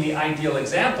as being the ideal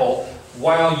example,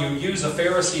 while you use a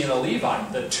Pharisee and a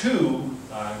Levite, the two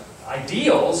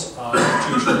ideals of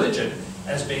Jewish religion,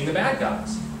 as being the bad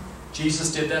guys.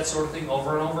 Jesus did that sort of thing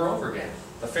over and over and over again.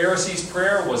 The Pharisees'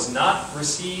 prayer was not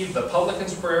received, the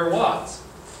publican's prayer was.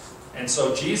 And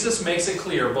so Jesus makes it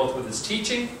clear, both with His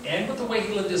teaching and with the way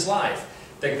He lived His life,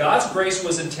 that God's grace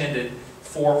was intended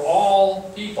for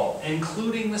all people,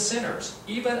 including the sinners,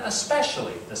 even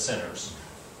especially the sinners.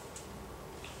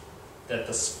 That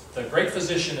the great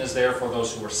physician is there for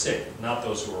those who are sick, not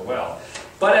those who are well.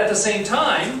 But at the same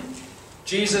time,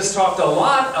 Jesus talked a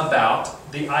lot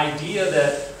about the idea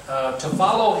that to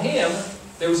follow Him,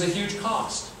 there was a huge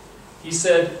cost. He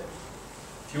said,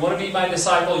 if you want to be my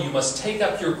disciple, you must take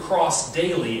up your cross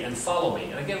daily and follow me.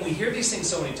 And again, we hear these things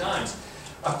so many times.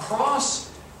 A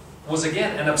cross was,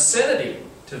 again, an obscenity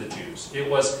to the Jews. It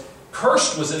was,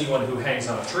 cursed was anyone who hangs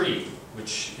on a tree,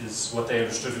 which is what they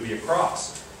understood to be a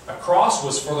cross. A cross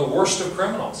was for the worst of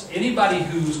criminals. Anybody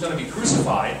who's going to be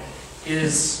crucified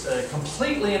is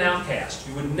completely an outcast.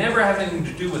 You would never have anything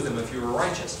to do with them if you were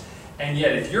righteous. And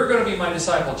yet, if you're going to be my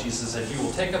disciple, Jesus said, you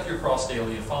will take up your cross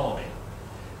daily and follow me.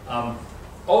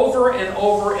 Over and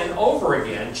over and over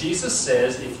again, Jesus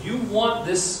says, if you want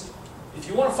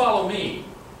to follow me,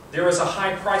 there is a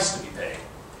high price to be paid.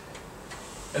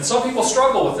 And some people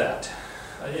struggle with that.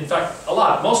 In fact,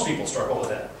 most people struggle with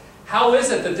that. How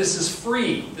is it that this is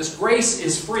free? This grace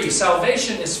is free.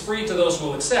 Salvation is free to those who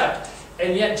will accept.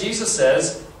 And yet Jesus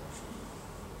says,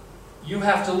 you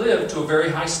have to live to a very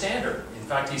high standard. In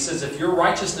fact, he says, if your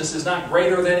righteousness is not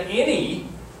greater than any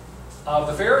of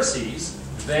the Pharisees,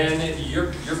 then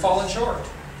you're falling short.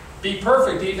 Be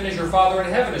perfect even as your Father in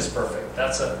heaven is perfect.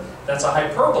 That's a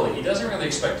hyperbole. He doesn't really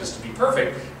expect us to be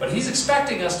perfect, but he's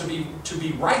expecting us to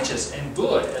be righteous and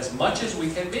good as much as we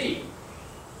can be.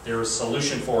 There is a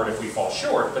solution for it if we fall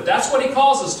short, but that's what he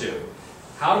calls us to.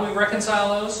 How do we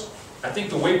reconcile those? I think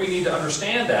the way we need to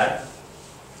understand that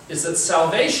is that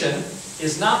salvation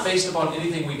is not based upon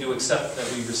anything we do except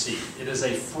that we receive. It is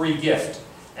a free gift,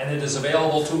 and it is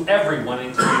available to everyone,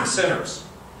 including sinners.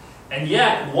 And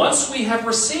yet, once we have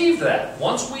received that,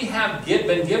 once we have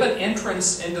been given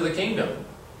entrance into the kingdom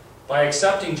by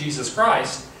accepting Jesus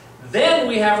Christ, then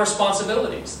we have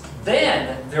responsibilities.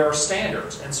 Then there are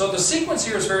standards. And so the sequence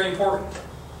here is very important.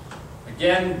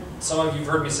 Again, some of you have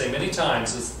heard me say many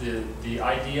times, is the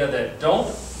idea that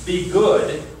don't be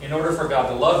good in order for God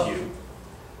to love you.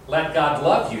 Let God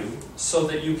love you so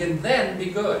that you can then be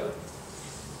good.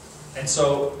 And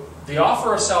so the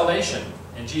offer of salvation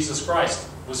in Jesus Christ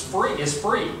is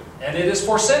free, and it is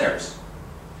for sinners.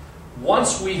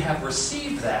 Once we have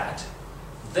received that,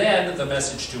 then the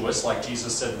message to us, like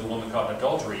Jesus said to the woman caught in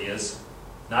adultery, is,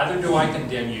 neither do I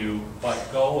condemn you, but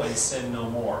go and sin no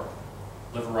more.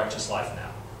 Live a righteous life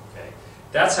now. Okay?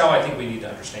 That's how I think we need to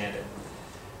understand it.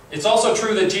 It's also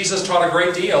true that Jesus taught a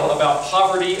great deal about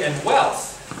poverty and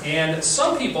wealth. And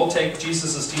some people take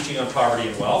Jesus' teaching on poverty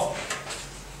and wealth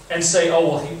and say, oh,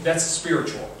 well, that's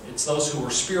spiritual. It's those who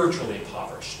are spiritually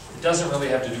impoverished. It doesn't really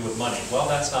have to do with money. Well,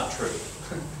 that's not true.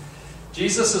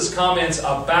 Jesus' comments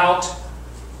about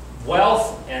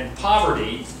wealth and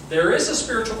poverty, there is a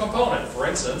spiritual component. For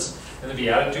instance, in the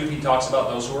Beatitude, he talks about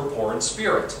those who are poor in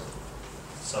spirit.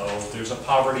 So there's a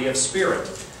poverty of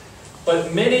spirit.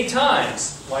 But many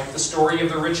times, like the story of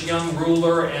the rich young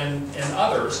ruler and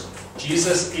others,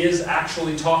 Jesus is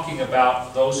actually talking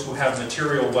about those who have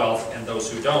material wealth and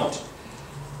those who don't.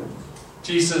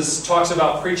 Jesus talks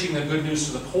about preaching the good news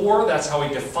to the poor. That's how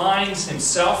he defines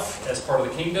himself as part of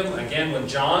the kingdom. Again, when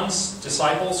John's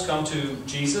disciples come to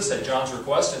Jesus at John's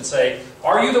request and say,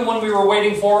 are you the one we were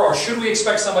waiting for, or should we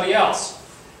expect somebody else?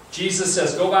 Jesus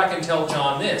says, go back and tell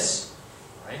John this.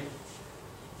 Right?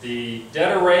 The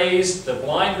dead are raised, the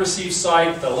blind receive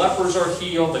sight, the lepers are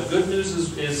healed, the good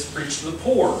news is preached to the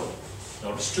poor.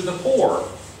 Notice, to the poor.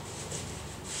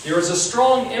 There is a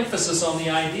strong emphasis on the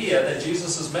idea that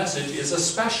Jesus' message is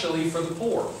especially for the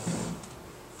poor.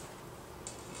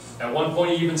 At one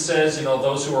point he even says,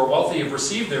 those who are wealthy have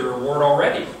received their reward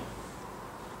already.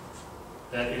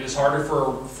 That it is harder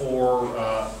for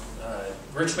a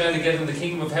rich man to get into the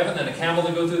kingdom of heaven than a camel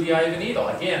to go through the eye of a needle.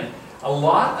 Again, a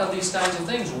lot of these kinds of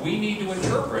things we need to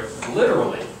interpret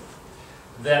literally.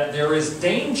 That there is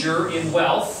danger in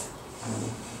wealth,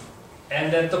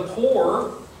 and that the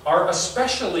poor are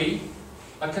especially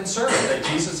a concern that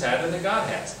Jesus had and that God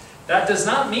has. That does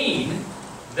not mean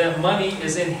that money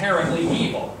is inherently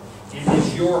evil. It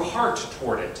is your heart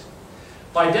toward it.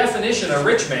 By definition, a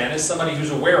rich man is somebody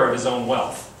who's aware of his own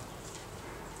wealth.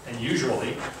 And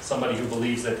usually, somebody who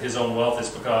believes that his own wealth is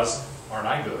because, aren't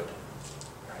I good?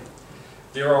 Right?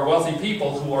 There are wealthy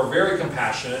people who are very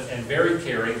compassionate and very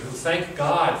caring, who thank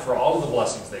God for all of the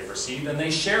blessings they've received, and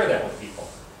they share that with people.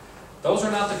 Those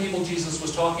are not the people Jesus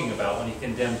was talking about when he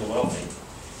condemned the wealthy.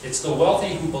 It's the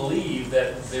wealthy who believe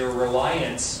that their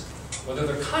reliance, whether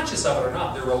they're conscious of it or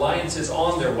not, their reliance is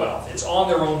on their wealth. It's on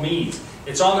their own means.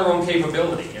 It's on their own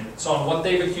capability. And it's on what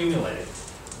they've accumulated.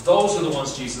 Those are the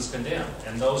ones Jesus condemned.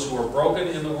 And those who are broken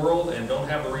in the world and don't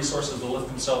have the resources to lift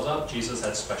themselves up, Jesus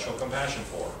had special compassion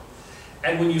for.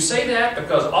 And when you say that,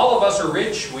 because all of us are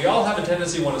rich, we all have a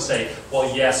tendency to want to say,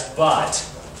 well, yes, but,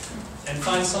 and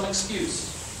find some excuse.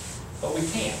 But we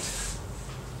can't.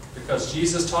 Because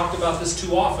Jesus talked about this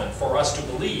too often for us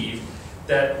to believe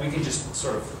that we can just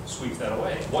sort of sweep that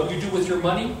away. What you do with your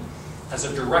money has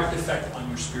a direct effect on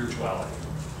your spirituality.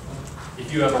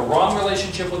 If you have a wrong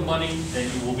relationship with money, then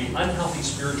you will be unhealthy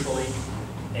spiritually,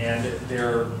 and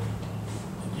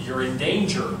you're in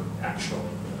danger, actually.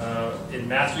 In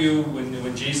Matthew,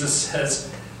 when Jesus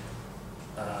says,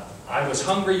 I was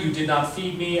hungry, you did not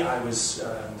feed me. I was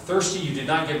thirsty, you did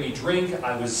not give me drink.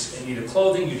 I was in need of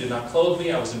clothing, you did not clothe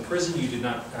me. I was in prison, you did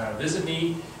not visit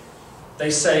me. They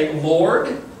say,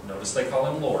 Lord, notice they call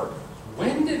him Lord.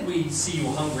 When did we see you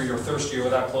hungry or thirsty or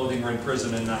without clothing or in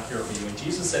prison and not care for you? And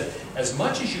Jesus said, as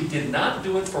much as you did not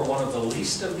do it for one of the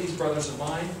least of these brothers of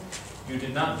mine, you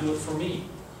did not do it for me.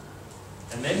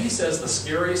 And then he says the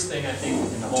scariest thing, I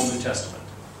think, in the whole New Testament.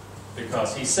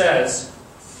 Because he says,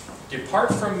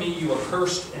 "Depart from me, you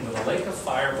accursed, into the lake of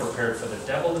fire prepared for the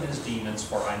devil and his demons,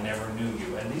 for I never knew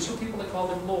you." And these are people that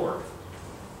called him Lord.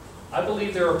 I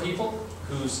believe there are people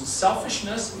whose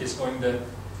selfishness is going to...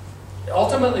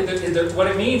 Ultimately, what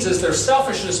it means is their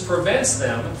selfishness prevents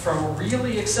them from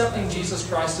really accepting Jesus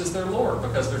Christ as their Lord,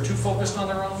 because they're too focused on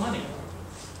their own money.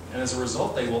 And as a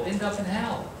result, they will end up in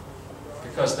hell,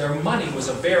 because their money was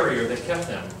a barrier that kept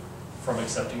them from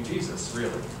accepting Jesus,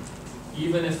 really.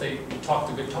 Even if they talk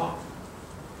the good talk.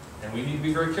 And we need to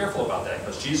be very careful about that,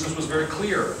 because Jesus was very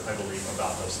clear, I believe,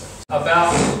 about those things.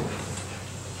 About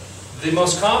the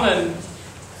most common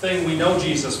thing we know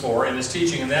Jesus for in his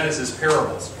teaching, and that is his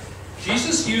parables.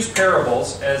 Jesus used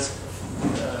parables as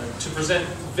to present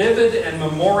vivid and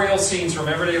memorial scenes from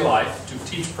everyday life to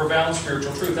teach profound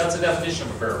spiritual truth. That's the definition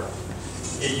of a parable.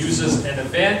 It uses an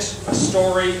event, a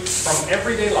story from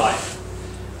everyday life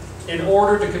in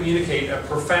order to communicate a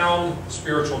profound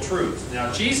spiritual truth.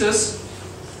 Now, Jesus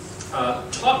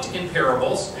talked in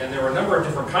parables, and there were a number of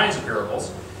different kinds of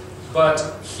parables,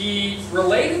 but he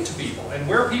related to people and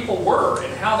where people were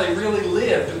and how they really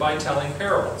lived by telling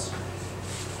parables.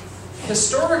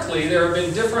 Historically, there have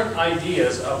been different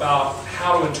ideas about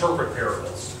how to interpret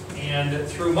parables. And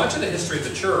through much of the history of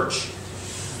the church,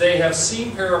 they have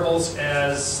seen parables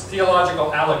as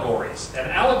theological allegories. An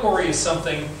allegory is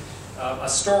something, a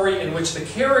story in which the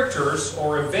characters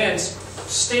or events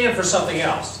stand for something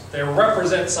else. They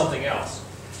represent something else.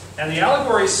 And the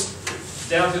allegories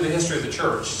down through the history of the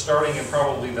church, starting in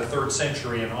probably the 3rd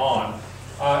century and on,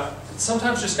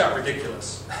 sometimes just got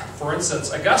ridiculous. For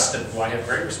instance, Augustine, who I have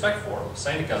great respect for,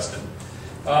 St. Augustine,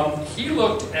 he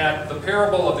looked at the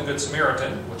parable of the Good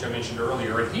Samaritan, which I mentioned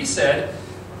earlier, and he said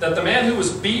that the man who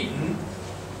was beaten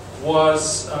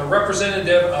was a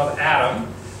representative of Adam.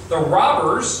 The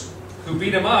robbers who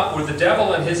beat him up were the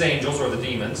devil and his angels, or the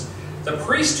demons. The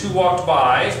priest who walked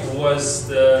by was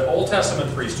the Old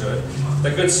Testament priesthood.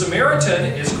 The Good Samaritan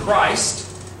is Christ.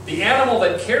 The animal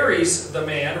that carries the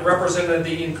man represented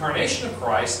the incarnation of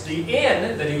Christ. The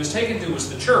inn that he was taken to was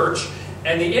the church.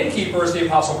 And the innkeeper is the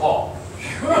Apostle Paul.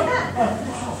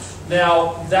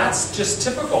 Now, that's just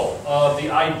typical of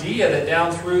the idea that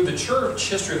down through the church,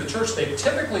 history of the church, they've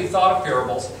typically thought of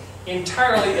parables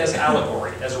entirely as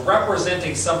allegory, as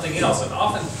representing something else, and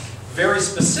often very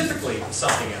specifically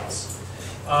something else.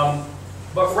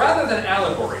 But rather than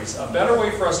allegories, a better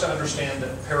way for us to understand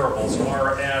that parables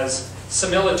are as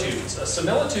similitudes. A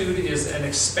similitude is an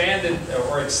expanded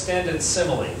or extended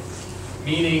simile,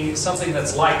 meaning something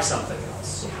that's like something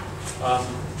else.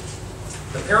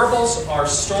 The parables are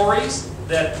stories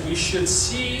that we should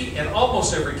see in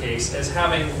almost every case as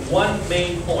having one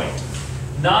main point.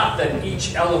 Not that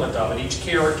each element of it, each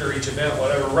character, each event,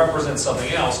 whatever, represents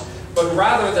something else, but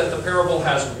rather that the parable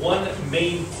has one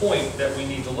main point that we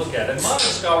need to look at. And modern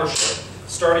scholarship,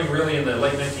 starting really in the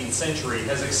late 19th century,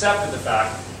 has accepted the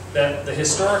fact that the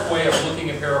historic way of looking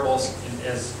at parables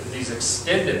as these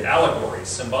extended allegories,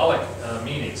 symbolic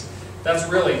meanings, that's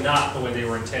really not the way they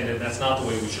were intended, and that's not the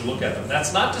way we should look at them.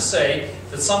 That's not to say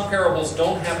that some parables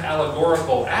don't have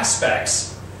allegorical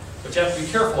aspects, but you have to be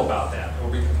careful about that, or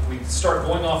we start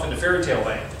going off into fairy tale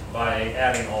land by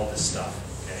adding all this stuff.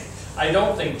 Okay? I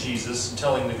don't think Jesus,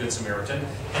 telling the Good Samaritan,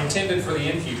 intended for the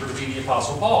innkeeper to be the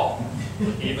Apostle Paul.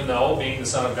 Even though, being the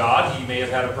Son of God, he may have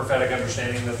had a prophetic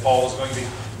understanding that Paul was going to,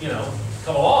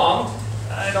 come along.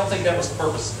 I don't think that was the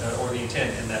purpose or the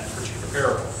intent in that particular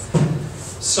parable.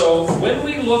 So when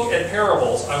we look at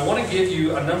parables, I want to give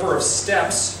you a number of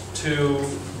steps to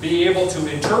be able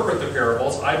to interpret the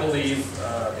parables, I believe,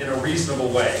 in a reasonable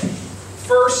way.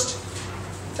 First,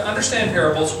 to understand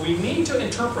parables, we need to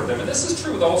interpret them, and this is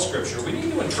true with all Scripture. We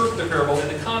need to interpret the parable in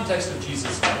the context of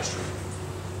Jesus' ministry.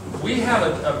 We have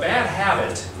a bad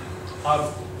habit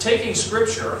of taking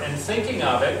Scripture and thinking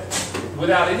of it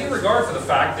without any regard for the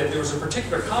fact that there was a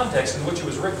particular context in which it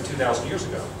was written 2,000 years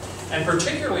ago. And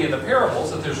particularly in the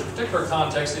parables, that there's a particular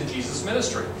context in Jesus'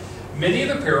 ministry. Many of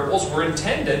the parables were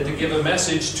intended to give a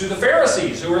message to the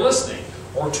Pharisees who were listening,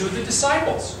 or to the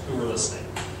disciples who were listening.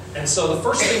 And so the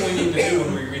first thing we need to do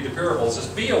when we read the parables is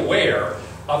be aware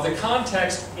of the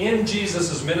context in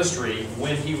Jesus' ministry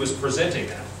when he was presenting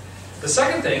them. The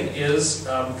second thing is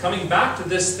coming back to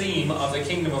this theme of the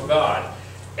kingdom of God.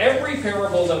 Every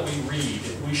parable that we read,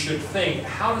 we should think,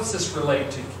 how does this relate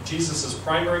to Jesus'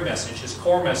 primary message, his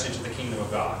core message of the kingdom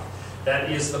of God?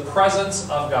 That is the presence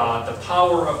of God, the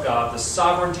power of God, the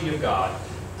sovereignty of God,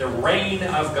 the reign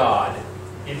of God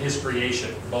in his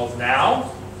creation, both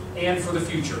now and for the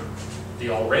future.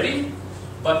 The already,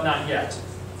 but not yet.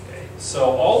 Okay? So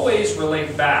always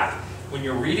relate back when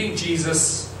you're reading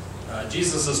Jesus'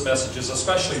 messages,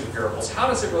 especially the parables, how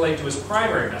does it relate to his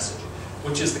primary message,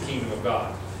 which is the kingdom of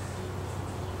God?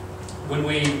 When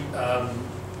we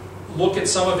look at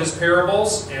some of his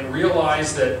parables and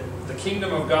realize that the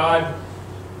kingdom of God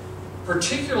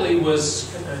particularly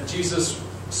was, Jesus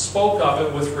spoke of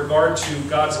it with regard to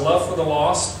God's love for the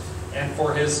lost and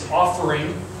for his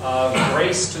offering of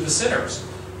grace to the sinners.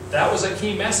 That was a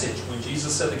key message. When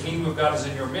Jesus said the kingdom of God is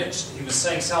in your midst, he was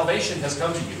saying salvation has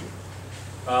come to you.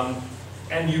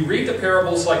 And you read the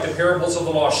parables like the parables of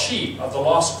the lost sheep, of the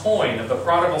lost coin, of the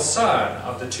prodigal son,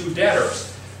 of the two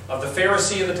debtors, of the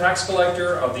Pharisee and the tax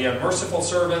collector, of the unmerciful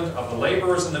servant, of the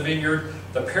laborers in the vineyard,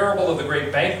 the parable of the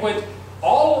great banquet.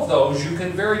 All of those you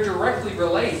can very directly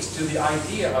relate to the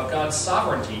idea of God's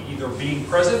sovereignty, either being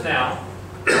present now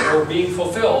or being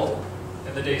fulfilled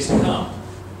in the days to come.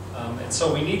 And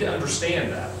so we need to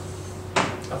understand that.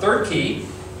 A third key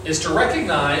is to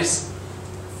recognize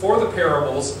for the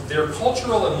parables their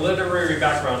cultural and literary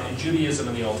background in Judaism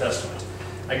and the Old Testament.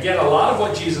 Again, a lot of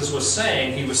what Jesus was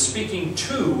saying, he was speaking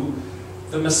to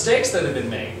the mistakes that had been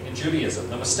made in Judaism,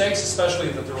 the mistakes especially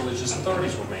that the religious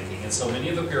authorities were making. And so many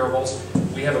of the parables,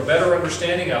 we have a better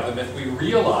understanding of them if we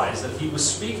realize that he was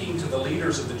speaking to the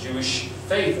leaders of the Jewish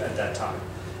faith at that time,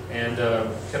 and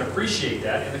can appreciate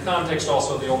that in the context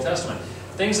also of the Old Testament.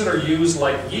 Things that are used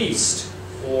like yeast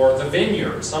or the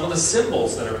vineyard, some of the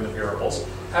symbols that are in the parables,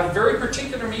 have very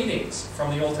particular meanings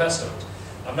from the Old Testament.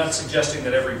 I'm not suggesting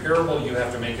that every parable you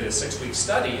have to make it a 6-week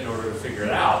study in order to figure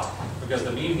it out, because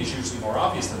the meaning is usually more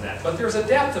obvious than that. But there's a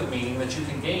depth of meaning that you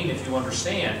can gain if you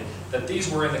understand that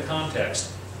these were in the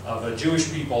context of a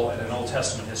Jewish people and an Old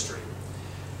Testament history.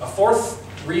 A fourth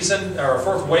reason, or a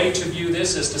fourth way to view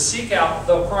this, is to seek out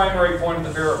the primary point of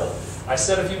the parable. I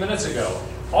said a few minutes ago,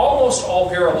 almost all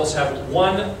parables have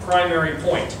one primary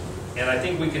point. And I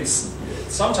think we can,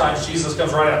 sometimes Jesus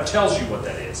comes right out and tells you what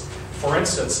that is. For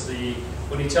instance,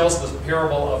 when he tells the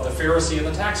parable of the Pharisee and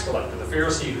the tax collector, the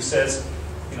Pharisee who says,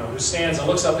 who stands and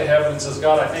looks up to heaven and says,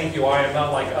 God, I thank you, I am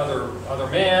not like other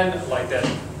men, like that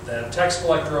tax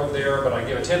collector over there, but I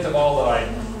give a tenth of all that I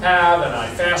have, and I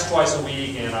fast twice a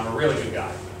week, and I'm a really good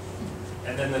guy.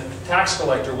 And then the tax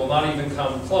collector will not even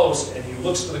come close, and he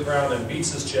looks to the ground and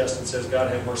beats his chest and says,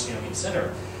 God, have mercy on me,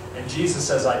 sinner. And Jesus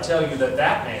says, I tell you that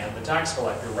that man, the tax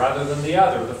collector, rather than the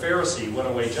other, the Pharisee, went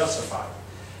away justified.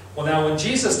 Well, now, when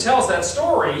Jesus tells that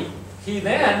story, he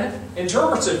then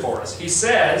interprets it for us. He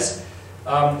says,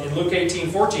 in Luke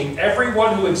 18:14,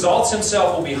 everyone who exalts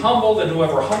himself will be humbled, and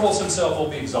whoever humbles himself will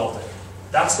be exalted.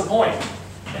 That's the point.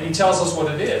 And he tells us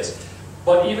what it is.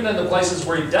 But even in the places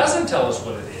where he doesn't tell us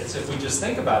what it is, if we just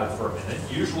think about it for a minute,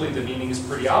 usually the meaning is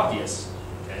pretty obvious.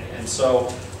 Okay? And so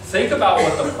think about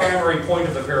what the primary point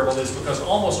of the parable is, because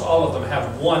almost all of them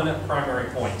have one primary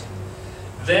point.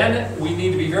 Then we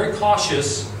need to be very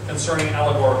cautious concerning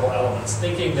allegorical elements,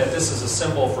 thinking that this is a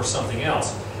symbol for something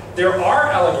else. There are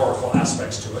allegorical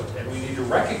aspects to it, and we need to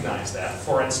recognize that.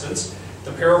 For instance,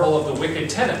 the parable of the wicked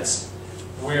tenants,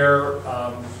 where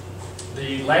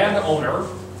the landowner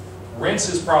rents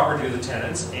his property to the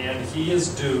tenants, and he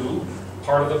is due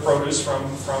part of the produce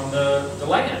from the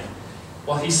land.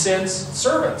 Well, he sends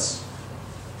servants,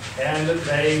 and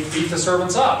they beat the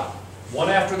servants up, one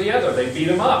after the other. They beat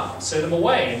them up, send them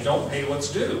away, and don't pay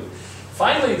what's due.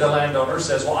 Finally, the landowner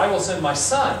says, well, I will send my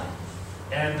son,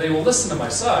 and they will listen to my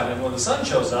son. And when the son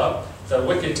shows up, the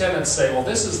wicked tenants say, well,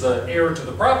 this is the heir to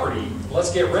the property.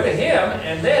 Let's get rid of him,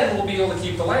 and then we'll be able to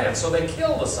keep the land. So they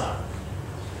kill the son.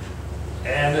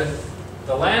 And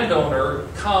the landowner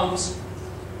comes,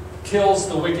 kills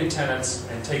the wicked tenants,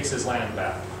 and takes his land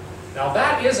back. Now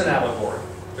that is an allegory,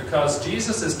 because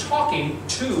Jesus is talking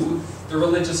to the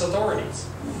religious authorities.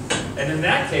 And in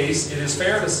that case, it is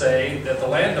fair to say that the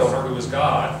landowner, who is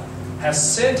God,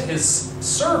 has sent his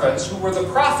servants, who were the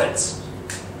prophets,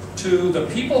 to the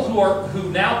people who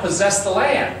now possess the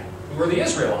land, who are the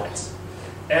Israelites.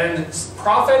 And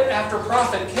prophet after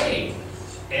prophet came,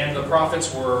 and the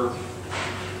prophets were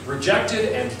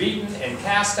rejected and beaten and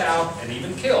cast out and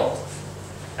even killed.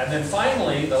 And then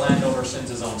finally, the landowner sends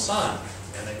his own son,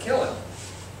 and they kill him.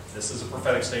 This is a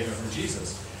prophetic statement from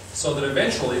Jesus. So that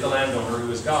eventually the landowner,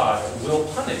 who is God, will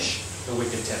punish the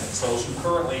wicked tenants, those who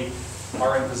currently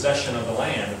are in possession of the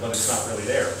land, but it's not really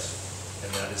theirs.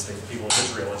 And that is the people of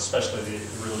Israel, especially the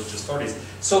religious authorities.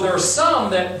 So there are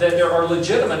some that there are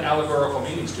legitimate allegorical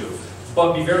meanings to,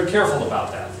 but be very careful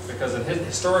about that, because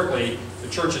historically the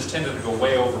church has tended to go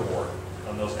way overboard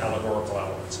on those allegorical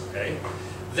elements. Okay?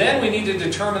 Then we need to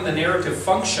determine the narrative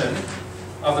function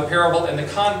of the parable and the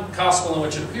gospel in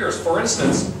which it appears. For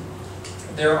instance,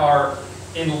 there are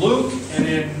In Luke and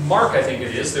in Mark, I think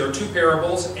it is, there are two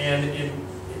parables, and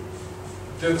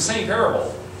they're the same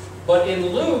parable. But in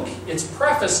Luke, it's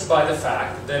prefaced by the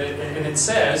fact that, it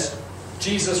says,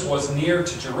 Jesus was near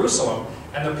to Jerusalem,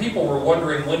 and the people were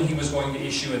wondering when he was going to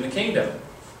issue in the kingdom.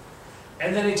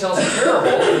 And then he tells a parable,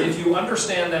 and if you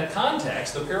understand that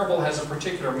context, the parable has a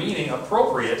particular meaning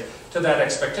appropriate to that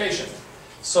expectation.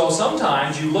 So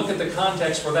sometimes you look at the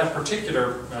context for that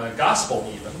particular gospel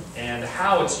even, and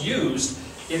how it's used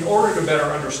in order to better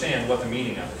understand what the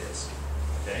meaning of it is.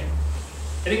 Okay?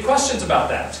 Any questions about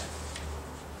that?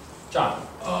 John?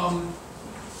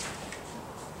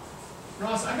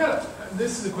 Ross,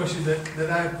 this is a question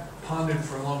that I've pondered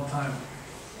for a long time.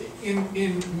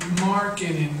 In Mark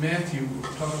and in Matthew,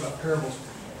 we're talking about parables,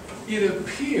 it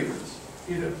appears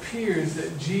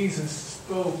that Jesus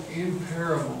spoke in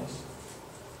parables,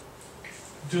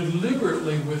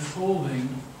 deliberately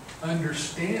withholding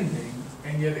understanding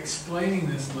and yet explaining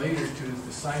this later to his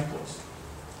disciples.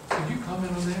 Could you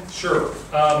comment on that? Sure.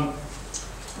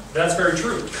 That's very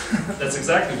true. That's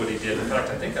exactly what he did. In fact,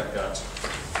 I think I've got,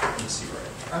 let me see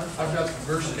right. I've got the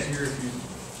verses here if you...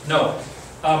 No.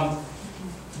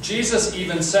 Jesus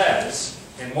even says,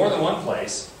 in more than one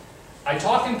place, I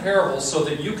talk in parables so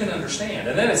that you can understand.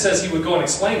 And then it says he would go and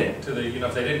explain it to the,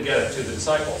 if they didn't get it, to the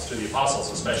disciples, to the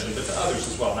apostles especially, but to others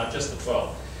as well, not just the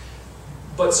 12.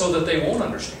 But so that they won't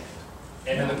understand.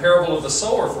 And in the parable of the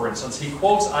sower, for instance, he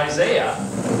quotes Isaiah,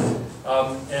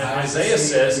 and Isaiah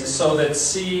says, so that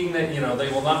seeing that,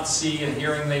 they will not see, and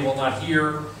hearing they will not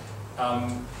hear,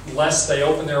 lest they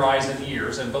open their eyes and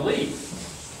ears and believe.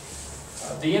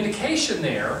 The indication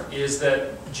there is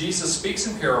that Jesus speaks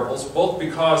in parables, both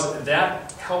because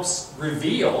that helps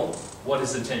reveal what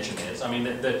his intention is. I mean,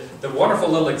 the wonderful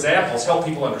little examples help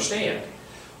people understand.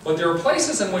 But there are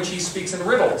places in which he speaks in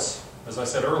riddles, as I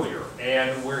said earlier,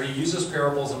 and where he uses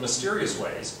parables in mysterious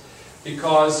ways,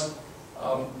 because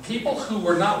people who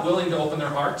were not willing to open their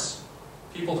hearts,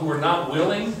 people who were not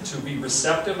willing to be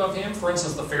receptive of him, for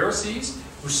instance, the Pharisees,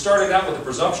 who started out with the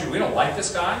presumption, we don't like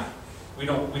this guy, we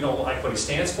don't like what he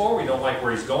stands for, we don't like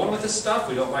where he's going with this stuff,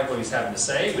 we don't like what he's having to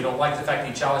say, we don't like the fact that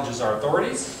he challenges our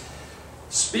authorities.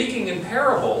 Speaking in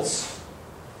parables,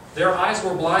 their eyes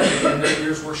were blinded and their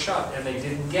ears were shut, and they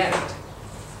didn't get it.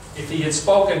 If he had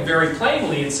spoken very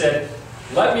plainly and said,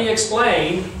 let me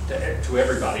explain to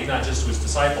everybody, not just to his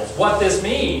disciples, what this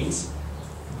means,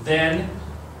 then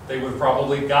they would have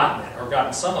probably gotten it, or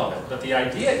gotten some of it. But the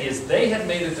idea is they had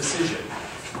made a decision.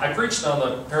 I preached on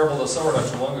the parable of the sower not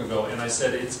too long ago, and I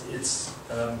said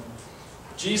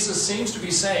Jesus seems to be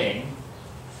saying,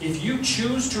 if you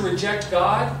choose to reject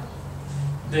God,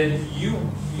 then you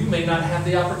may not have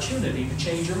the opportunity to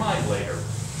change your mind later.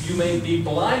 You may be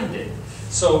blinded.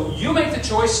 So you make the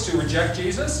choice to reject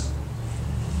Jesus,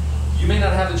 you may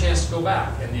not have the chance to go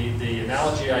back. And the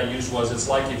analogy I used was, it's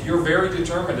like if you're very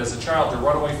determined as a child to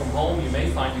run away from home, you may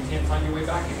find you can't find your way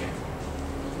back again.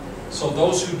 So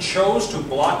those who chose to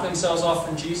block themselves off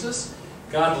from Jesus,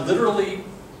 God literally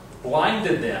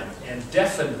blinded them and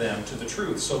deafened them to the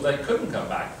truth so they couldn't come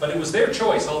back. But it was their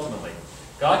choice ultimately.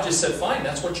 God just said, fine,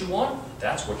 that's what you want,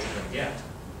 that's what you're going to get.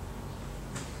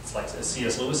 It's like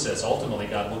C.S. Lewis says, ultimately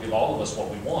God will give all of us what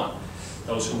we want.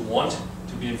 Those who want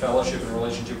to be in fellowship and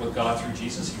relationship with God through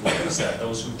Jesus, he will give us that.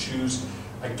 Those who choose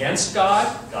against God,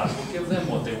 God will give them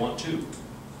what they want too.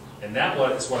 And that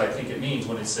is what I think it means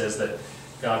when it says that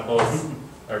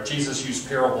Jesus used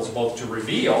parables both to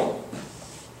reveal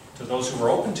to those who were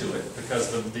open to it,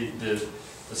 because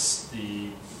the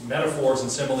metaphors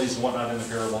and similes and whatnot in the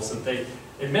parables, that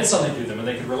it meant something to them and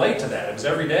they could relate to that. It was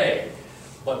every day.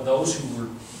 But those who were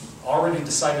already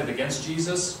decided against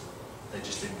Jesus, they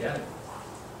just didn't get it.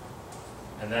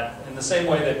 And that, in the same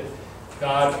way that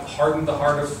God hardened the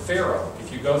heart of Pharaoh.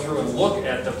 If you go through and look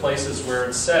at the places where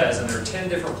it says, and there are 10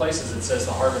 different places it says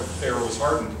the heart of Pharaoh was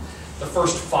hardened. The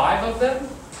first 5 of them,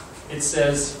 it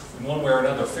says, in one way or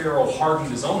another, Pharaoh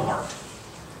hardened his own heart.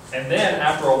 And then,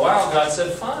 after a while, God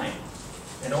said, fine,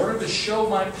 in order to show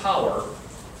my power,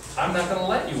 I'm not going to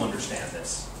let you understand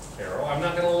this, Pharaoh. I'm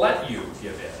not going to let you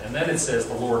give in. And then it says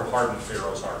the Lord hardened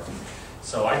Pharaoh's heart.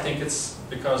 So I think it's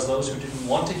because those who didn't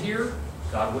want to hear,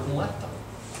 God wouldn't let them.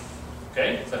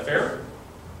 Okay? Is that fair?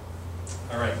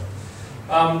 All right.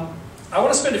 I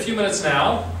want to spend a few minutes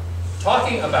now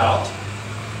talking about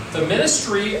the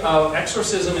ministry of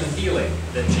exorcism and healing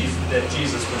that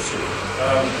Jesus pursued.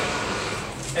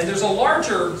 And there's a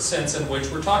larger sense in which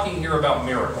we're talking here about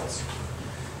miracles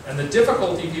and the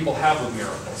difficulty people have with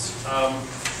miracles.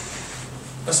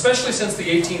 Especially since the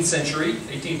 18th century,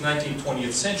 18th, 19th,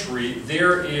 20th century,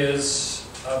 there is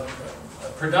a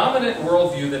predominant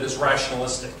worldview that is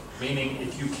rationalistic. Meaning,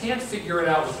 if you can't figure it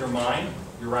out with your mind,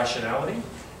 your rationality,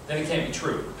 then it can't be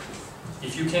true.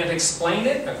 If you can't explain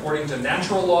it according to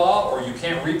natural law, or you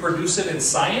can't reproduce it in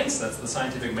science, that's the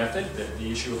scientific method,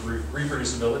 the issue of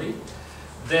reproducibility,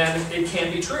 then it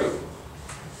can't be true.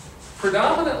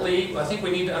 Predominantly, I think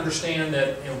we need to understand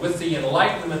that with the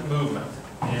Enlightenment movement,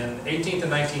 in 18th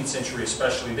and 19th century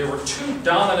especially, there were two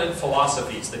dominant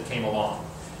philosophies that came along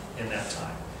in that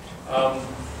time,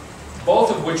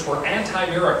 both of which were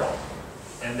anti-miracle.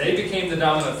 And they became the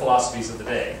dominant philosophies of the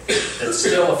day that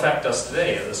still affect us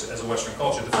today as a Western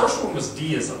culture. The first one was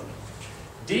deism.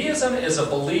 Deism is a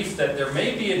belief that there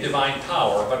may be a divine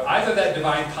power, but either that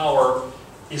divine power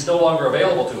is no longer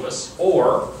available to us,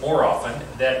 or, more often,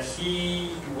 that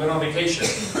he went on vacation,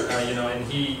 and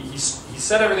he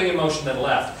set everything in motion and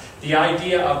left. The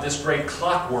idea of this great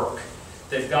clockwork,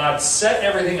 that God set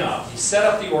everything up, he set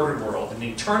up the ordered world, and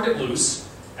he turned it loose,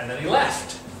 and then he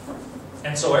left.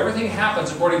 And so everything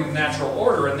happens according to natural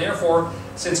order, and therefore,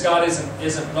 since God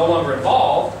isn't no longer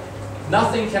involved,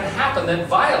 nothing can happen that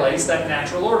violates that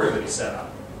natural order that he set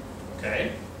up.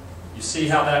 Okay? You see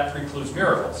how that precludes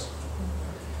miracles.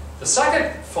 The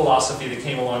second philosophy that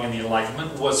came along in the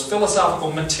Enlightenment was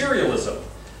philosophical materialism.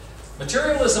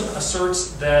 Materialism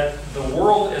asserts that the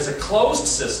world is a closed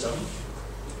system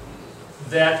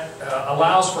that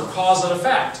allows for cause and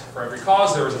effect. For every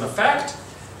cause there is an effect,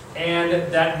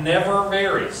 and that never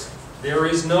varies. There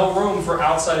is no room for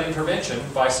outside intervention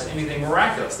by anything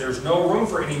miraculous. There's no room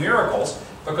for any miracles,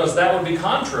 because that would be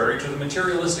contrary to the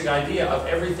materialistic idea of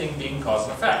everything being cause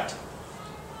and effect.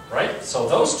 Right? So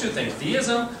those two things,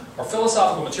 deism or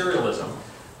philosophical materialism,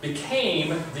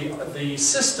 became the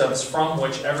systems from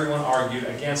which everyone argued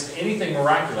against anything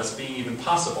miraculous being even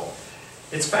possible.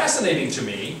 It's fascinating to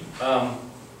me,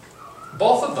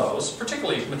 both of those,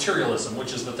 particularly materialism,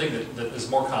 which is the thing that is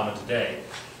more common today.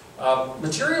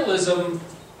 Materialism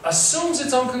assumes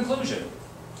its own conclusion.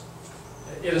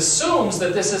 It assumes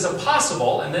that this is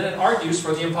impossible, and then it argues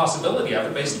for the impossibility of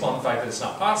it based upon the fact that it's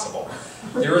not possible.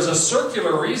 There is a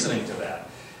circular reasoning to that.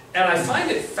 And I find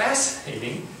it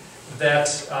fascinating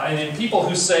that, and in people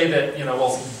who say that,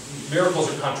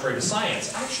 miracles are contrary to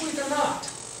science, actually they're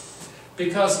not.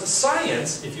 Because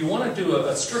science, if you want to do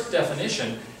a strict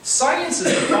definition, science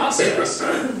is the process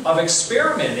of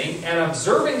experimenting and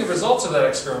observing the results of that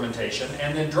experimentation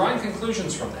and then drawing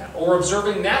conclusions from that. Or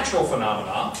observing natural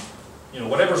phenomena,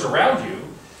 whatever's around you,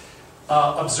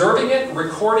 observing it,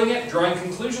 recording it, drawing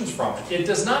conclusions from it. It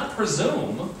does not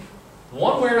presume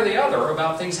one way or the other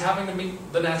about things having to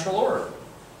meet the natural order.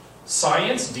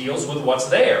 Science deals with what's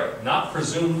there, not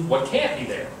presume what can't be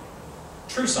there.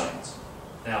 True science.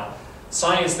 Now,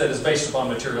 science that is based upon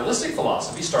materialistic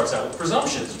philosophy starts out with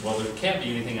presumptions. Well, there can't be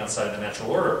anything outside of the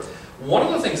natural order. One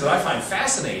of the things that I find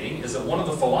fascinating is that one of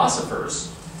the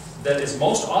philosophers that is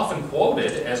most often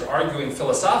quoted as arguing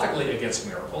philosophically against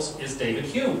miracles is David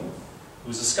Hume,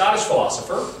 who's a Scottish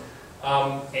philosopher.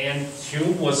 And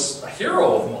Hume was a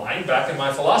hero of mine back in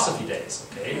my philosophy days.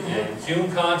 Okay? And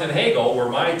Hume, Kant, and Hegel were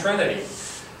my trinity.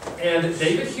 And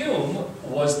David Hume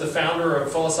was the founder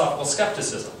of philosophical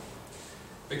skepticism.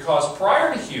 Because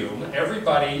prior to Hume,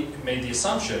 everybody made the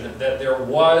assumption that there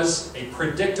was a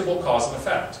predictable cause and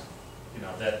effect.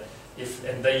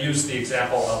 And they used the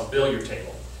example of a billiard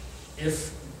table.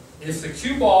 If the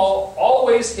cue ball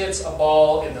always hits a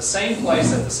ball in the same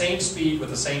place at the same speed with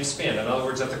the same spin, in other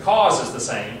words, if the cause is the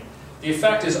same, the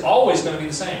effect is always going to be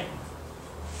the same.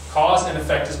 Cause and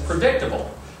effect is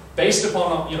predictable, based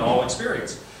upon all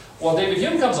experience. Well, David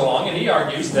Hume comes along and he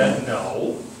argues that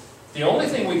no, the only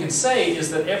thing we can say is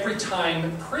that every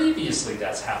time previously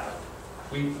that's happened.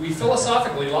 We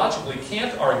philosophically, logically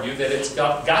can't argue that it's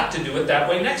got to do it that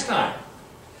way next time.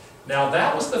 Now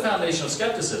that was the foundation of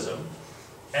skepticism,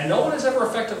 and no one has ever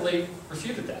effectively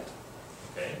refuted that.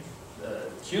 Okay?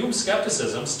 Hume's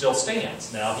skepticism still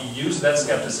stands. Now he used that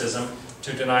skepticism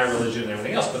to deny religion and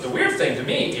everything else, but the weird thing to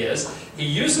me is he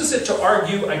uses it to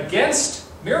argue against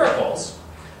miracles,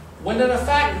 when in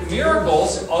fact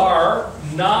miracles are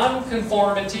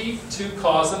non-conformity to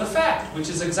cause and effect, which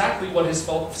is exactly what his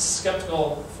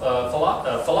skeptical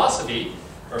philosophy,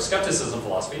 or skepticism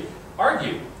philosophy,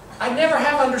 argued. I never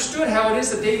have understood how it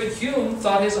is that David Hume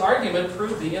thought his argument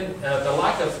proved the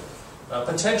lack of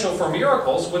potential for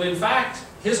miracles, when in fact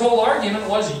his whole argument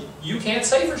was you can't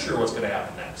say for sure what's going to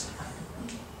happen next.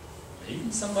 Maybe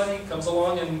somebody comes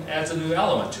along and adds a new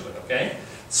element to it, okay?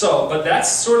 So, but that's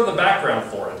sort of the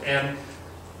background for it. And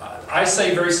I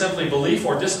say very simply, belief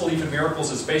or disbelief in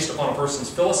miracles is based upon a person's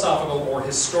philosophical or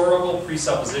historical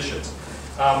presuppositions.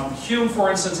 Hume, for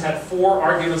instance, had 4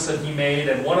 arguments that he made,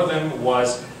 and one of them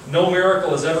was no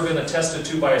miracle has ever been attested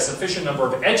to by a sufficient number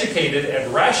of educated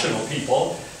and rational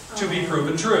people to be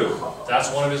proven true. That's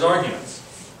one of his arguments.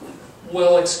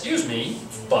 Well, excuse me,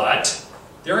 but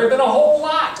there have been a whole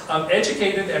lot of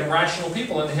educated and rational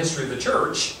people in the history of the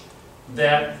church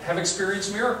that have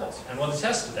experienced miracles and will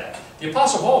attest to that. The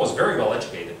Apostle Paul was very well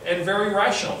educated and very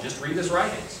rational. Just read his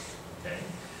writings. Okay?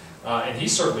 And he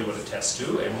certainly would attest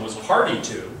to and was party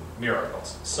to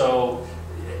miracles. So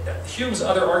Hume's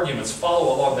other arguments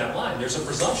follow along that line. There's a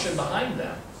presumption behind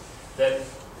them that,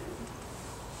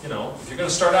 you know, if you're going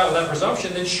to start out with that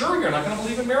presumption, then sure, you're not going to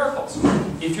believe in miracles.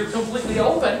 If you're completely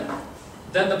open,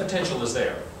 then the potential is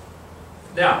there.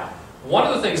 Now, one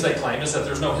of the things they claim is that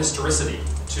there's no historicity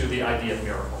to the idea of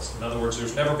miracles. In other words,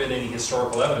 there's never been any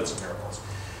historical evidence of miracles.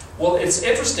 Well, it's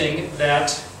interesting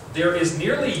that there is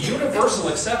nearly universal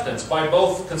acceptance by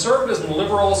both conservatives and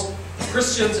liberals,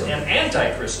 Christians and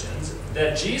anti-Christians,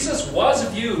 that Jesus was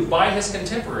viewed by his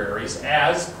contemporaries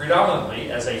as,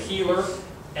 predominantly, as a healer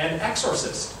and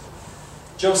exorcist.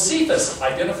 Josephus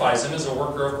identifies him as a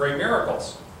worker of great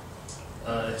miracles,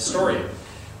 a historian.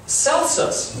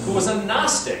 Celsus, who was a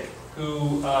Gnostic,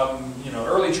 who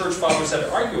early church fathers had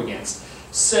to argue against,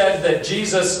 said that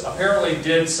Jesus apparently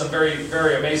did some very,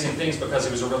 very amazing things because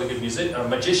he was a really good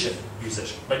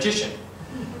magician.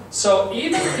 So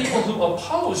even people who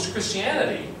opposed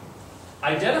Christianity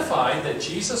identified that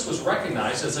Jesus was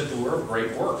recognized as a doer of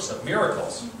great works, of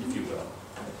miracles, if you will.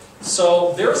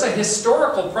 So there's a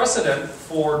historical precedent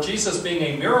for Jesus being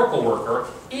a miracle worker,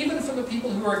 even from the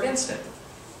people who were against him.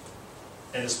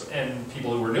 And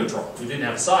people who were neutral, who didn't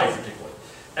have a side particularly,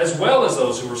 as well as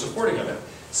those who were supporting of him.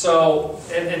 So,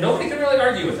 and nobody can really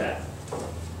argue with that.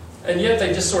 And yet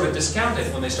they just sort of discount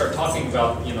it when they start talking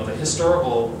about, you know, the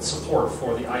historical support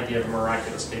for the idea of a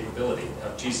miraculous capability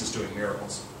of Jesus doing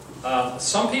miracles.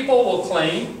 Some people will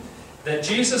claim that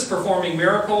Jesus performing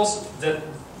miracles, that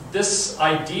this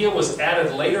idea was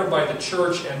added later by the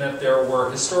church and that there were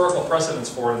historical precedents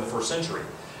for it in the first century.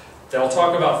 They'll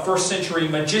talk about first century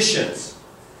magicians.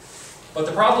 But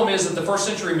the problem is that the first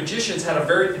century magicians had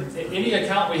any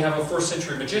account we have of first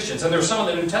century magicians, and there's some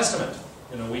in the New Testament.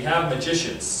 You know, we have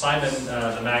magicians, Simon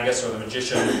the Magus, or the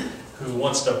magician, who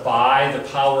wants to buy the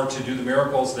power to do the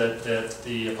miracles that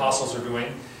the apostles are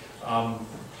doing,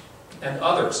 and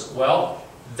others. Well,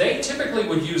 they typically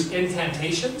would use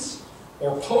incantations,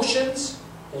 or potions,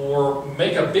 or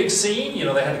make a big scene. You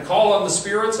know, they had to call on the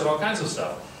spirits and all kinds of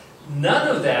stuff. None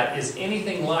of that is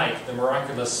anything like the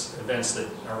miraculous events that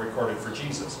are recorded for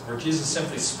Jesus, where Jesus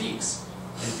simply speaks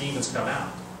and demons come out.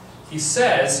 He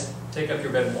says, "Take up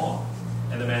your bed and walk."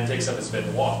 And the man takes up his bed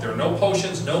and walks. There are no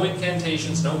potions, no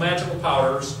incantations, no magical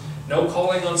powders, no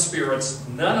calling on spirits,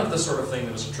 none of the sort of thing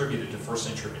that was attributed to first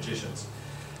century magicians.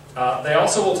 They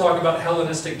also will talk about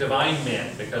Hellenistic divine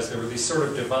men, because there were these sort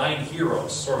of divine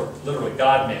heroes, sort of literally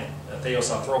God-men,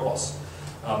 theos anthropos,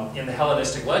 in the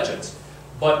Hellenistic legends.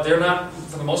 But they're not,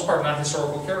 for the most part, not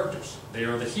historical characters. They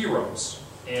are the heroes.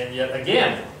 And yet,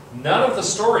 again, none of the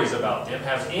stories about them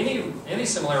have any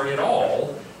similarity at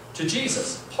all to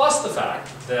Jesus. Plus the fact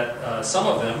that some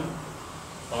of them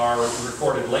are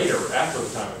recorded later, after the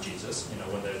time of Jesus, you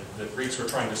know, when the Greeks were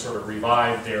trying to sort of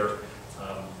revive their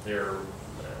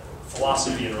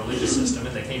philosophy and religious system,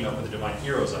 and they came up with the divine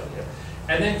heroes idea.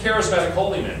 And then charismatic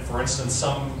holy men. For instance,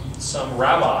 some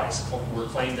rabbis were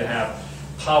claimed to have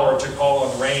power to call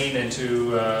on rain and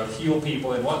to heal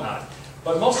people and whatnot.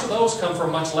 But most of those come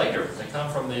from much later. They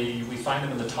come from we find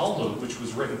them in the Talmud, which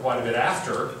was written quite a bit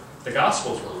after the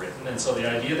Gospels were written. And so the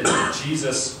idea that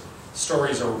Jesus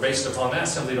stories are based upon that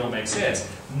simply don't make sense.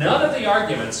 None of the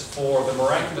arguments for the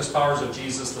miraculous powers of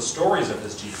Jesus, the stories of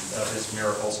his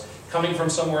miracles, coming from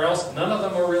somewhere else, none of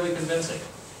them are really convincing.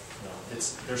 You know,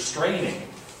 they're straining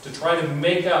to try to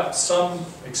make up some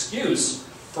excuse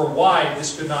for why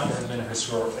this could not have been a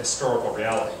historical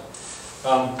reality.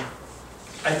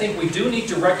 I think we do need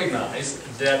to recognize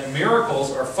that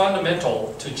miracles are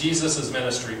fundamental to Jesus'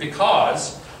 ministry,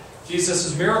 because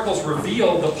Jesus' miracles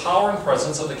reveal the power and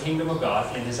presence of the kingdom of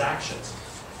God in his actions.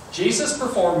 Jesus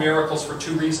performed miracles for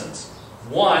two reasons.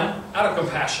 One, out of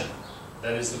compassion.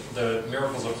 That is the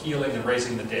miracles of healing and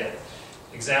raising the dead.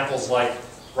 Examples like,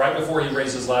 right before he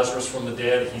raises Lazarus from the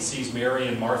dead, he sees Mary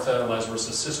and Martha,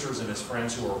 Lazarus' sisters, and his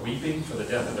friends who are weeping for the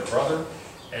death of their brother,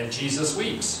 and Jesus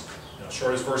weeps. You know,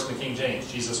 shortest verse in the King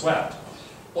James, Jesus wept.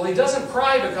 Well, he doesn't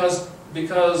cry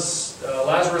because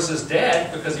Lazarus is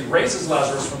dead, because he raises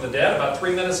Lazarus from the dead about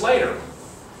 3 minutes later.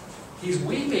 He's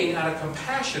weeping out of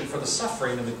compassion for the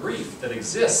suffering and the grief that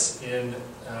exists in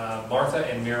Martha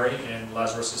and Mary and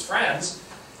Lazarus' friends,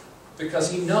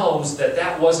 because he knows that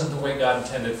that wasn't the way God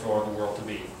intended for the world to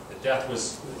be. That death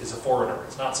is a foreigner.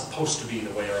 It's not supposed to be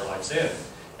the way our lives end.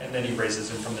 And then he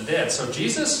raises him from the dead. So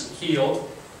Jesus healed,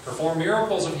 performed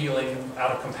miracles of healing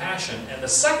out of compassion. And the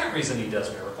second reason he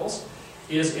does miracles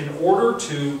is in order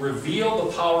to reveal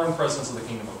the power and presence of the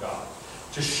kingdom of God.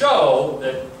 To show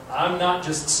that I'm not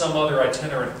just some other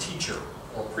itinerant teacher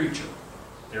or preacher.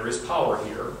 There is power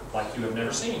here like you have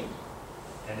never seen.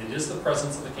 And it is the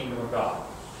presence of the kingdom of God.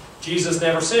 Jesus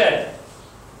never said,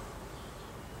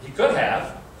 he could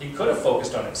have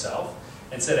focused on himself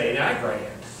and said, ain't I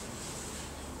grand?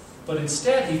 But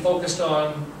instead he focused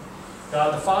on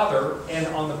God the Father and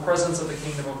on the presence of the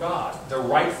kingdom of God, the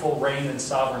rightful reign and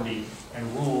sovereignty and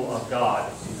rule of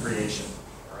God in creation.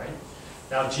 All right?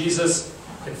 Now Jesus,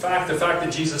 in fact, the fact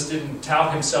that Jesus didn't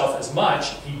tout himself as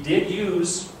much, he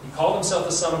called himself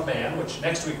the Son of Man, which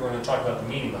next week we're going to talk about the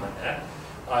meaning behind that.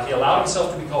 He allowed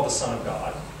himself to be called the Son of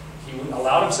God. He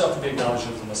allowed himself to be acknowledged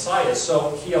as the Messiah.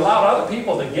 So he allowed other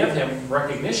people to give him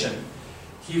recognition.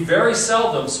 He very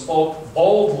seldom spoke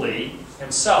boldly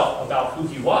himself about who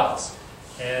he was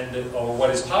or what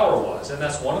his power was. And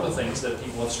that's one of the things that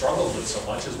people have struggled with so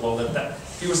much, as well, that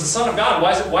he was the Son of God.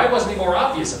 Why wasn't he more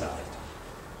obvious about it?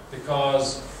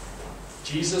 Because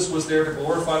Jesus was there to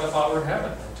glorify the Father in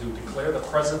heaven and to declare the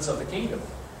presence of the kingdom.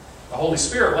 The Holy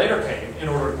Spirit later came in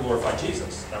order to glorify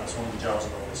Jesus. That was one of the jobs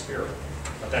of the Holy Spirit.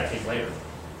 But that came later.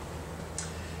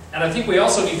 And I think we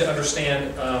also need to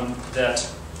understand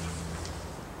that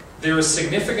there is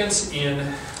significance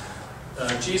in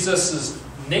Jesus'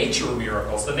 nature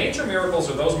miracles. The nature miracles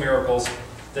are those miracles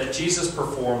that Jesus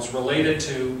performs related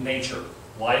to nature,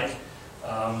 like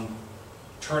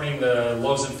turning the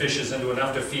loaves and fishes into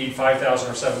enough to feed 5,000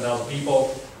 or 7,000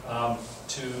 people,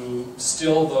 to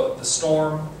still the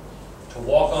storm, to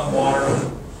walk on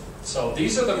water. So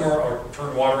these are or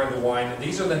turn water into wine.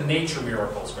 These are the nature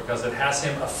miracles, because it has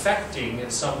him affecting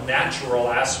some natural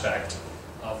aspect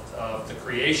of the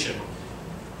creation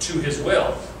to his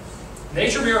will.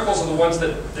 Nature miracles are the ones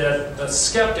that the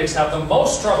skeptics have the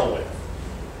most trouble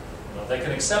with. They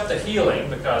can accept the healing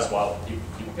because, well,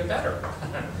 people get better.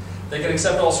 They can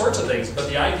accept all sorts of things, but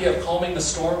the idea of calming the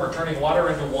storm or turning water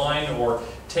into wine or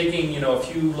taking a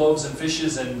few loaves and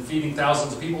fishes and feeding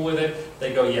thousands of people with it,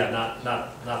 they go, yeah,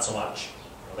 not so much.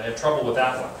 They have trouble with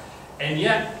that one. And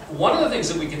yet, one of the things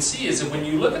that we can see is that when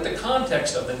you look at the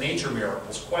context of the nature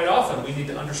miracles, quite often we need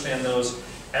to understand those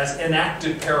as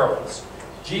enacted parables.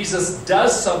 Jesus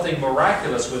does something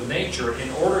miraculous with nature in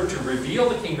order to reveal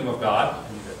the kingdom of God.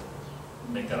 I need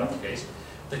to make that up the case.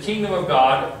 The kingdom of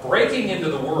God breaking into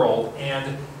the world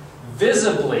and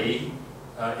visibly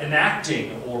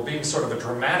enacting or being sort of a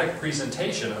dramatic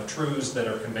presentation of truths that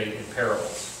are conveyed in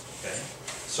parables. Okay?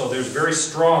 So there's very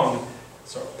strong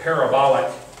sort of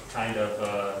parabolic kind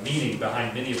of meaning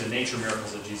behind many of the nature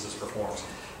miracles that Jesus performs.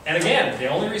 And again, the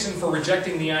only reason for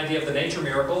rejecting the idea of the nature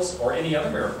miracles or any other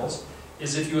miracles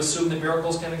is if you assume that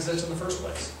miracles can exist in the first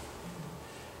place.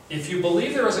 If you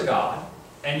believe there is a God,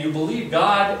 and you believe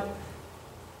God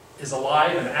is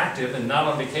alive and active and not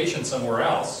on vacation somewhere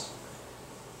else,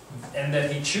 and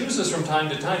that he chooses from time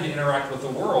to time to interact with the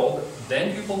world,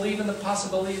 then you believe in the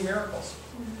possibility of miracles.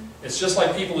 It's just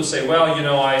like people who say, well,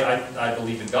 I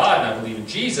believe in God and I believe in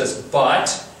Jesus, but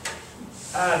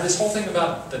this whole thing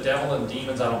about the devil and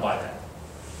demons, I don't buy that.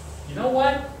 You know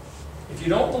what? If you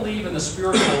don't believe in the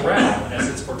spiritual realm as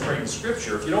it's portrayed in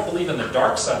Scripture, if you don't believe in the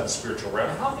dark side of the spiritual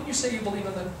realm, how can you say you believe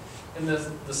in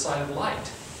the side of light?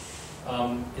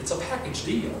 It's a package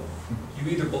deal.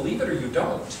 You either believe it or you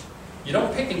don't. You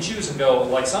don't pick and choose and go,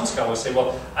 like some scholars say,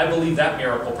 well, I believe that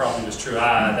miracle probably was true.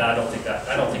 I don't think that.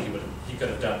 I don't think he could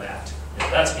have done that.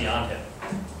 That's beyond him.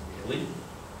 Really?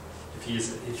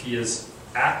 If he is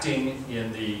acting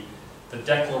in the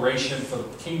declaration for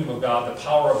the kingdom of God, the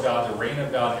power of God, the reign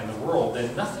of God in the world,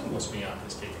 then nothing was beyond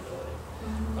his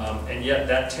capability. And yet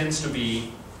that tends to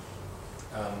be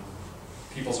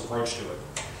people's approach to it.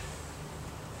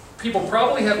 People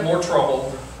probably have more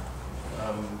trouble,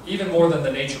 even more than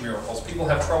the nature miracles, people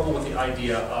have trouble with the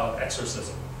idea of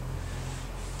exorcism.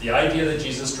 The idea that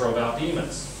Jesus drove out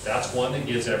demons. That's one that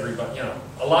gives everybody,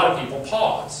 a lot of people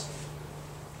pause.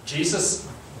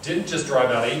 Jesus didn't just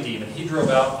drive out a demon, he drove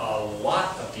out a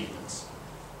lot of demons.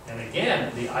 And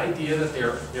again, the idea that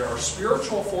there are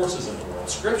spiritual forces in the world.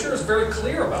 Scripture is very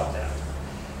clear about that.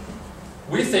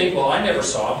 We think, well, I never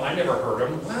saw him, I never heard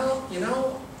him.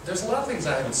 Well, there's a lot of things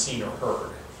I haven't seen or heard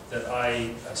that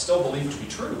I still believe to be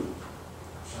true.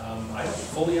 I don't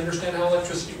fully understand how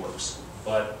electricity works,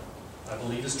 but I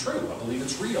believe it's true. I believe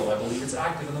it's real. I believe it's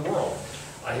active in the world.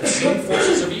 I have seen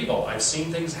forces of evil. I've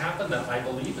seen things happen that I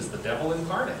believe is the devil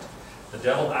incarnate, the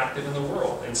devil active in the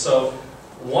world. And so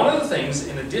one of the things,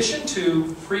 in addition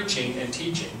to preaching and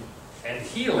teaching and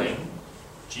healing,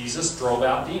 Jesus drove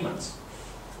out demons.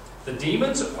 The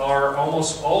demons are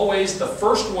almost always the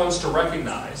first ones to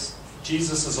recognize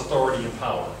Jesus' authority and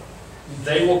power.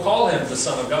 They will call him the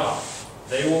Son of God.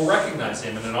 They will recognize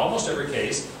him. And in almost every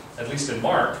case, at least in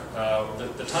Mark,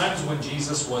 the times when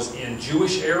Jesus was in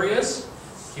Jewish areas,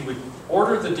 he would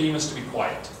order the demons to be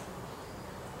quiet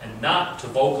and not to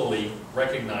vocally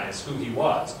recognize who he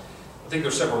was. I think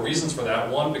there's several reasons for that.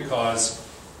 One, because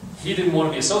he didn't want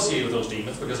to be associated with those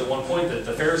demons, because at one point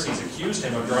the Pharisees accused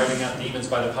him of driving out demons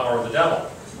by the power of the devil.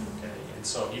 Okay? And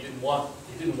so he didn't want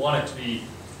it to be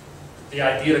the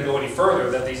idea to go any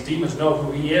further, that these demons know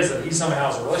who he is, that he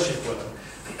somehow has a relationship with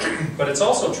them. But it's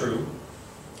also true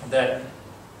that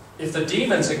if the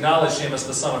demons acknowledged him as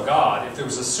the Son of God, if there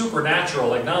was a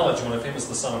supernatural acknowledgement of him as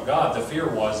the Son of God, the fear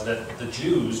was that the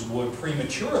Jews would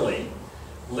prematurely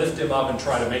lift him up and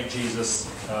try to make Jesus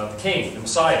the king, the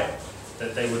Messiah.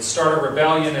 That they would start a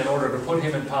rebellion in order to put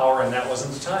him in power, and that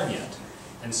wasn't the time yet.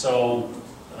 And so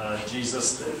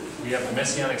Jesus, we have the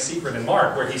messianic secret in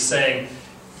Mark where he's saying,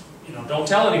 don't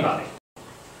tell anybody.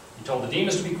 He told the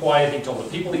demons to be quiet. He told the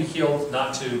people he healed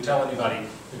not to tell anybody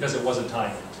because it wasn't time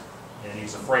yet. And he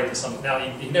was afraid that some... Now,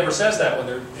 he never says that when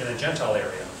they're in a Gentile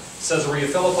area. Caesarea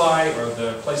Philippi, or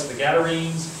the place of the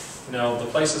Gadarenes, the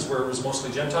places where it was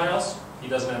mostly Gentiles, he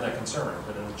doesn't have that concern.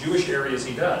 But in the Jewish areas,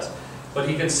 he does. But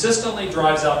he consistently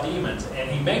drives out demons, and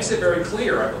he makes it very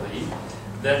clear, I believe,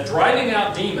 that driving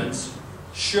out demons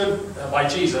by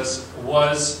Jesus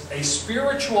was a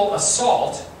spiritual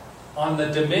assault on the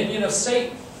dominion of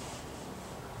Satan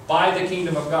by the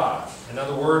kingdom of God. In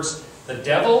other words, the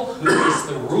devil, who is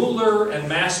the ruler and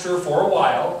master for a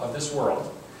while of this world,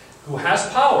 who has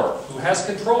power, who has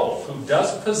control, who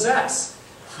does possess,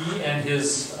 he and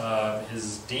his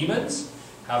demons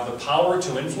have the power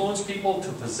to influence people,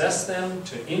 to possess them,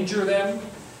 to injure them.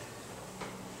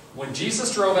 When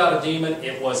Jesus drove out a demon,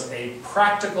 it was a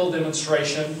practical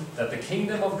demonstration that the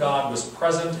kingdom of God was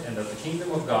present and that the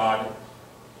kingdom of God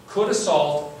could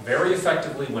assault very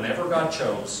effectively, whenever God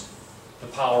chose, the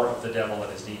power of the devil and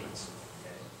his demons.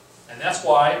 Okay? And that's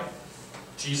why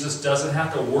Jesus doesn't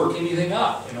have to work anything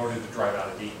up in order to drive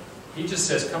out a demon. He just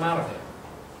says, come out of him.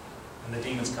 And the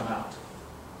demons come out.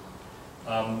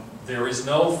 There is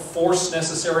no force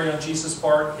necessary on Jesus'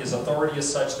 part. His authority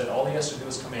is such that all he has to do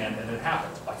is command, and it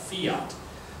happens by fiat.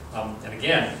 And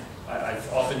again,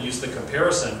 I've often used the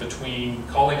comparison between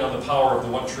calling on the power of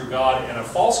the one true God and of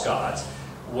false gods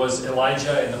was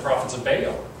Elijah and the prophets of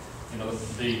Baal.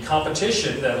 The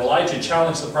competition that Elijah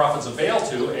challenged the prophets of Baal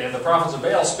to, and the prophets of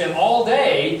Baal spent all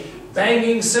day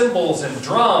banging cymbals and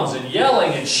drums and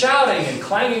yelling and shouting and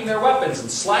clanging their weapons and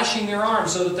slashing their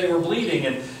arms so that they were bleeding,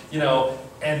 and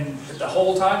and the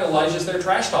whole time Elijah's there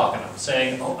trash talking them,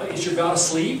 saying, "Oh, is your God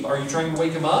asleep? Are you trying to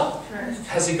wake him up?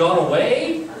 Has he gone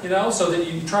away? So that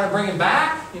you're trying to bring him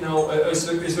back?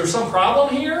 Is there some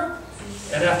problem here?"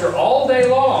 And after all day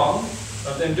long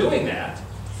of them doing that,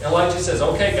 Elijah says,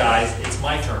 "Okay, guys, it's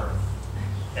my turn."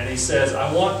 And he says,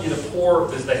 "I want you to pour,"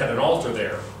 because they had an altar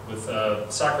there with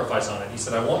sacrifice on it. He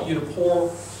said, "I want you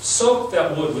to soak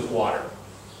that wood with water."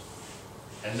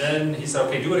 And then he said,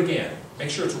 "Okay, do it again. Make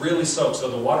sure it's really soaked so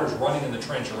the water's running in the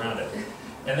trench around it."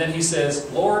 And then he says,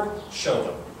 "Lord, show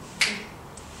them."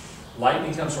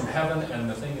 Lightning comes from heaven, and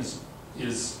the thing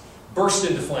is burst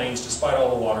into flames despite all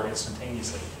the water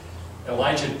instantaneously.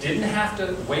 Elijah didn't have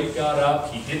to wake God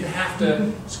up. He didn't have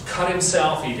to cut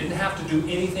himself. He didn't have to do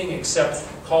anything except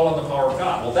call on the power of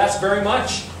God. Well, that's very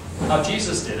much how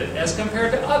Jesus did it as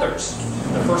compared to others.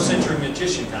 The first century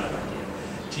magician kind of idea.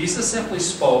 Jesus simply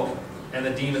spoke and the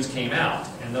demons came out.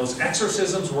 And those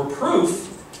exorcisms were proof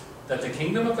that the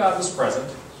kingdom of God was present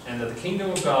and that the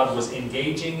kingdom of God was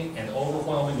engaging and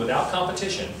overwhelming without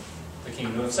competition the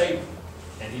kingdom of Satan.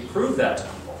 And he proved that to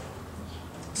people.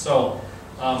 So,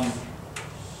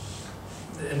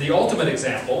 in the ultimate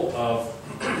example of,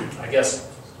 I guess,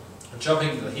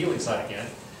 jumping to the healing side again,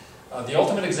 the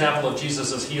ultimate example of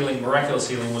Jesus' healing, miraculous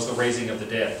healing, was the raising of the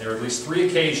dead. There are at least 3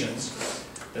 occasions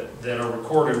that are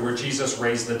recorded where Jesus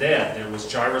raised the dead. There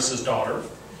was Jairus' daughter,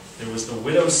 there was the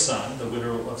widow's son, the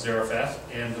widow of Zarephath,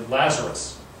 and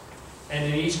Lazarus. And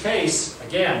in each case,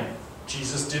 again,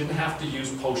 Jesus didn't have to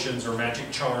use potions or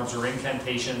magic charms or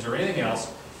incantations or anything else.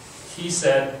 He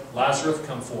said, "Lazarus,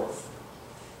 come forth."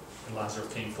 And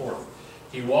Lazarus came forth.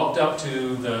 He walked up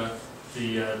to the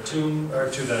tomb, or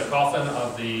to the coffin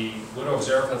of the widow of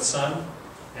Zarephath's son,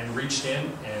 and reached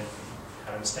in and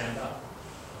had him stand up.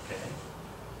 Okay,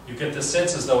 you get the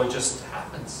sense as though it just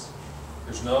happens.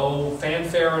 There's no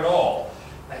fanfare at all.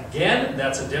 Again,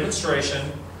 that's a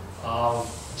demonstration of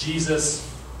Jesus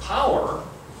power,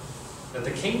 that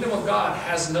the kingdom of God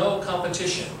has no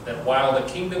competition, that while the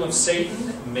kingdom of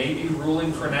Satan may be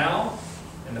ruling for now,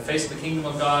 in the face of the kingdom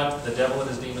of God, the devil and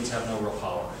his demons have no real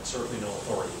power, and certainly no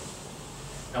authority.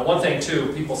 Now, one thing,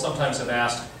 too, people sometimes have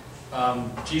asked,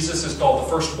 Jesus is called the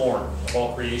firstborn of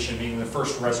all creation, meaning the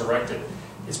first resurrected.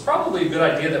 It's probably a good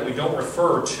idea that we don't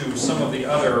refer to some of the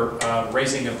other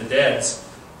raising of the dead's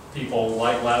people,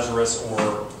 like Lazarus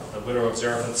or the widow of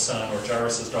Zarephath's son or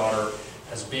Jairus' daughter,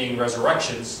 as being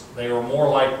resurrections. They are more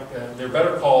like, they're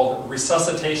better called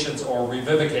resuscitations or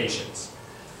revivifications,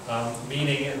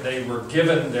 meaning they were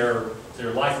given their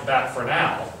life back for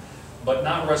now, but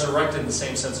not resurrected in the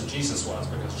same sense that Jesus was,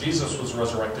 because Jesus was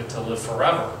resurrected to live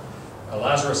forever.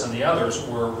 Lazarus and the others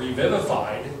were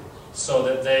revivified so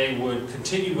that they would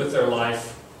continue with their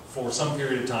life for some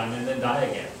period of time and then die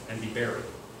again and be buried.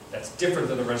 That's different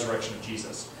than the resurrection of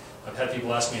Jesus. I've had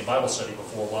people ask me in Bible study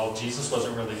before, well, Jesus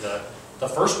wasn't really the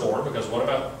firstborn, because what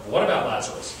about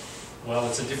Lazarus? Well,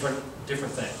 it's a different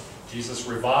thing. Jesus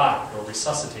revived or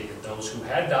resuscitated those who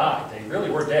had died. They really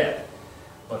were dead,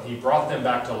 but he brought them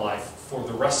back to life for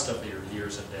the rest of their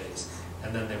years and days,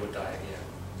 and then they would die again.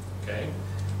 Okay?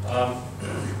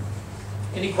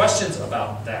 Any questions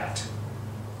about that?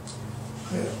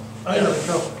 Yeah. I have a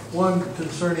couple. One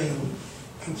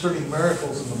concerning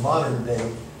miracles in the modern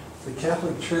day. The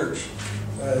Catholic Church,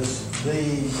 as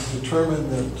they determine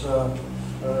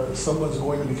that someone's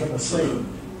going to become a saint,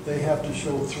 they have to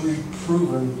show 3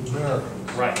 proven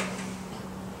miracles. Right.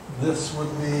 This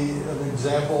would be an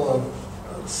example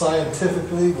of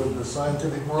scientifically, would the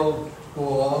scientific world go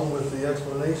along with the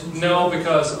explanations? No,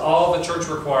 because all the church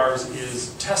requires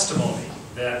is testimony.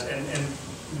 And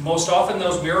most often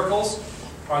those miracles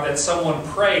are that someone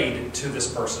prayed to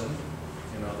this person,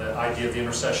 the idea of the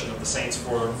intercession of the saints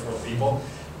for people,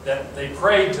 that they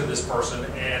prayed to this person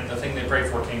and the thing they prayed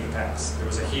for came to pass. There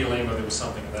was a healing or there was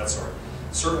something of that sort.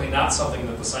 Certainly not something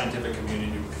that the scientific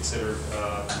community would consider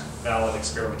valid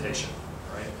experimentation.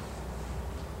 Right?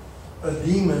 A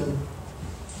demon,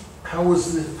 how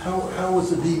was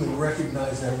the demon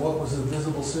recognized and what was the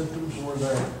visible symptoms? Were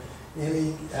there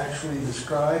any actually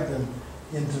described? And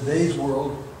in today's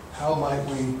world, how might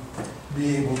we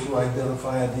be able to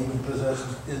identify a demon-possessed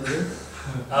individual?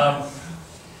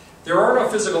 There are no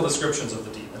physical descriptions of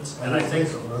the demons, and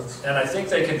I think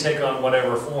they can take on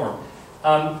whatever form.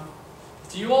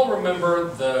 Do you all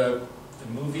remember the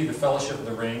movie The Fellowship of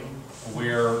the Ring,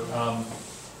 where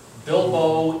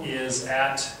Bilbo is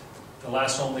at the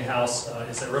last homely house,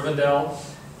 is at Rivendell,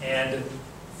 and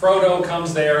Frodo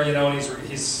comes there, and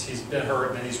he's been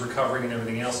hurt and he's recovering and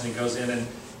everything else, and he goes in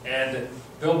and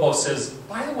Bilbo says,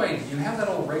 by the way, you have that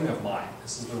old ring of mine.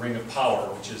 This is the ring of power,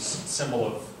 which is a symbol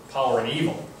of power and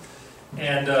evil.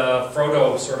 And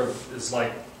Frodo sort of is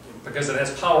like, because it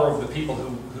has power over the people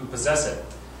who possess it.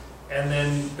 And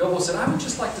then Bilbo said, I would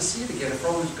just like to see it again. And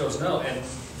Frodo goes, no. And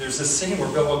there's this scene where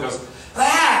Bilbo goes,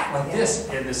 like this,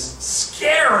 and this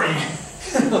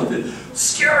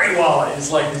scary wallet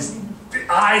is like these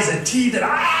eyes and teeth and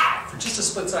for just a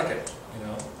split second.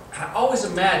 I always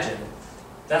imagine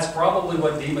that's probably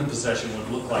what demon possession would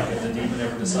look like if the demon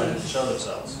ever decided to show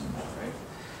themselves. Right?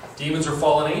 Demons are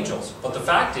fallen angels. But the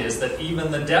fact is that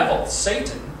even the devil,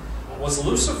 Satan, was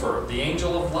Lucifer, the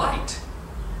angel of light.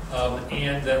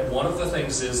 And that one of the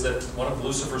things is that one of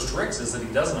Lucifer's tricks is that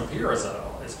he doesn't appear as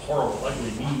horrible,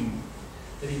 ugly, mean,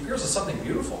 that he appears as something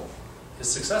beautiful. His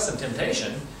success in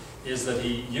temptation is that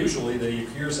he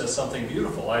appears as something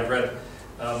beautiful. I've read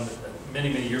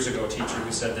many years ago a teacher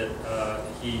who said that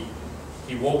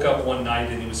he woke up one night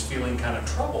and he was feeling kind of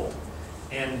troubled,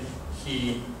 and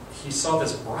he saw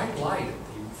this bright light at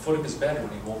the foot of his bed when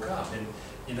he woke up, and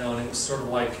it was sort of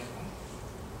like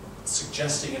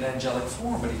suggesting an angelic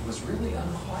form, but he was really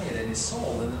unquiet in his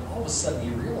soul, and then all of a sudden he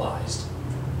realized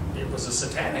it was a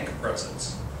satanic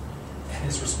presence, and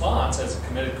his response as a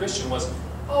committed Christian was,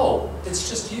 oh, it's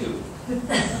just you. And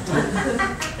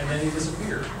then he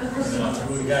disappeared.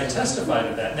 The guy testified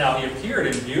to that. Now, he appeared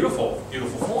in beautiful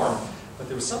form, but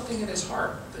there was something in his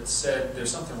heart that said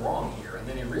there's something wrong here. And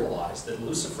then he realized that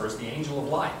Lucifer is the angel of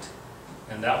light.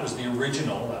 And that was the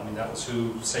original, that was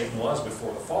who Satan was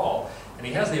before the fall. And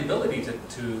he has the ability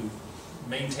to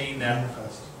maintain that,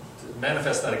 to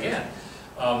manifest that again.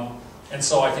 And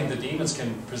so I think the demons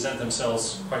can present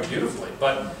themselves quite beautifully.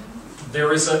 But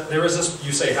there is a,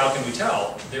 you say, how can we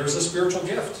tell? There is a spiritual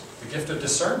gift. The gift of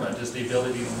discernment is the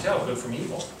ability to tell good from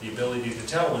evil. The ability to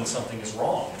tell when something is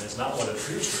wrong and is not what it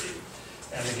appears to be.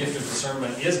 And the gift of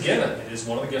discernment is given. It is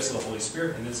one of the gifts of the Holy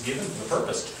Spirit, and it's given for the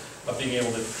purpose of being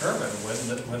able to determine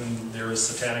when there is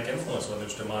satanic influence, when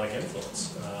there's demonic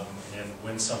influence, and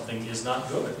when something is not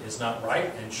good, is not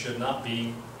right, and should not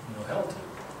be held to.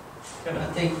 I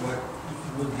think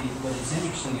what is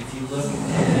interesting, if you look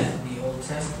at the Old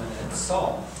Testament at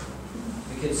Saul,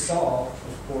 because Saul,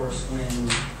 of course, when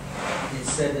it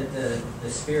said that the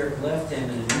spirit left him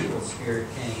and an evil spirit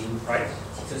came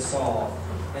to Saul,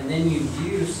 and then you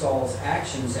view Saul's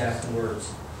actions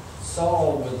afterwards,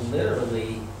 Saul would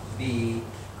literally be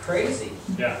crazy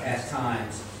at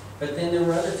times. But then there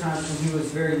were other times when he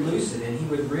was very lucid and he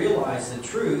would realize the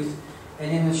truth,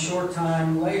 and in a short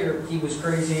time later he was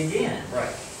crazy again.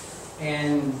 Right.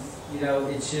 And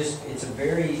it's a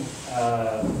very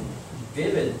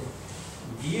vivid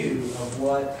view of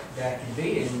what that could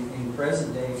be in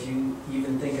present day. If you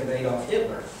even think of Adolf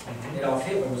Hitler. Adolf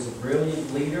Hitler was a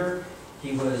brilliant leader.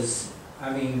 He was,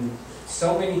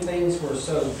 so many things were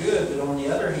so good, but on the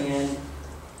other hand,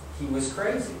 he was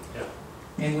crazy. Yeah.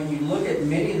 And when you look at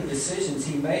many of the decisions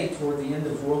he made toward the end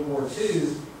of World War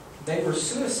II, they were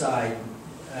suicide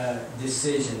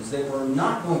decisions that were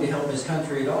not going to help his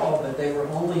country at all, but they were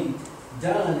only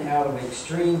done out of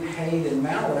extreme hate and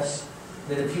malice,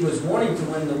 that if he was wanting to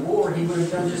win the war, he would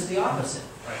have done just the opposite.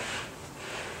 Right.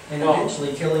 And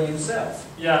eventually killing himself.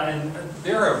 Yeah, and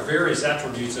there are various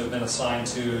attributes that have been assigned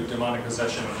to demonic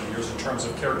possession over the years in terms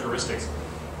of characteristics.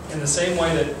 In the same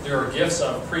way that there are gifts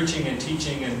of preaching and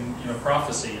teaching and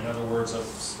prophecy, in other words, of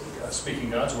speaking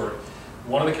God's word,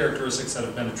 one of the characteristics that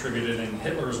have been attributed, and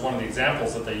Hitler is one of the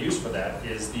examples that they use for that,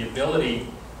 is the ability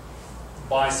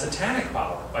by satanic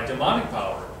power, by demonic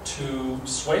power, to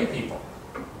sway people,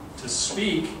 to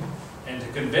speak, and to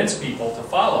convince people to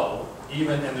follow,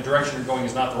 even in the direction you're going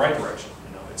is not the right direction.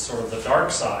 It's sort of the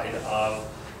dark side of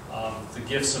the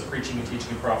gifts of preaching and teaching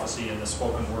and prophecy and the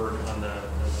spoken word on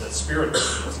the spirit.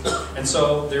 And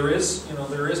so there is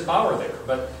power there.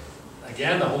 But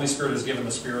again, the Holy Spirit has given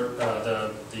the Spirit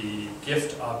the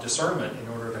gift of discernment in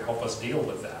order to help us deal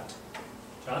with that.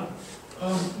 John?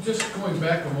 Just going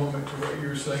back a moment to what you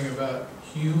were saying about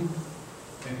Hume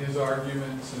and his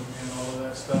arguments and all of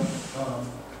that stuff.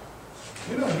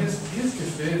 His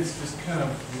defense just kind of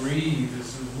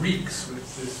reeks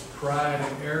with this pride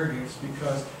and arrogance,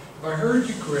 because if I heard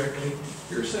you correctly,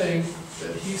 you're saying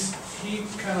that he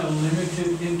kind of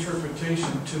limited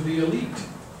interpretation to the elite.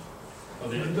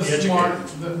 The smart,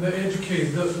 the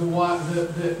educated,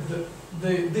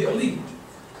 the elite.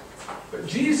 But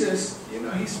Jesus,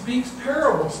 he speaks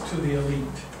parables to the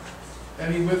elite,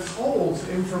 and he withholds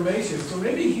information. So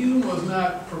maybe Hume was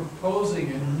not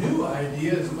proposing a new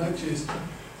idea as much as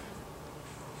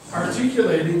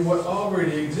articulating what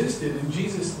already existed. And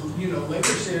Jesus, later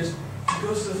says, he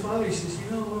goes to the Father, he says,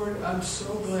 Lord, I'm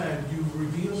so glad you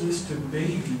revealed this to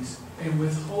babies and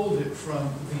withhold it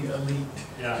from the elite.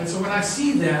 Yeah. And so when I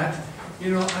see that,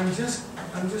 I'm just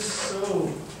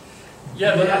so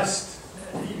blessed.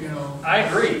 I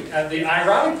agree. The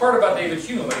ironic part about David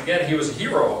Hume, and again, he was a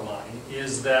hero of mine,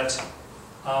 is that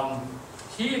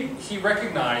he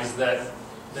recognized that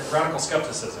radical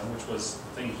skepticism, which was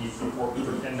the thing he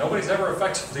purported, and nobody's ever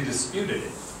effectively disputed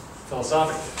it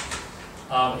philosophically.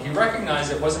 He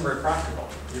recognized it wasn't very practical.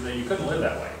 That you couldn't live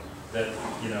that way. That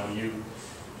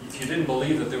if you didn't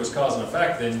believe that there was cause and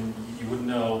effect, then you wouldn't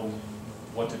know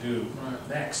what to do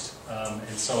next.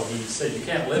 And so he said, you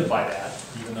can't live by that,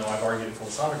 even though I've argued it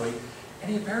philosophically.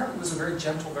 And he apparently was a very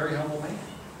gentle, very humble man.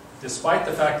 Despite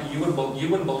the fact that you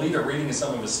wouldn't believe it reading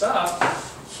some of his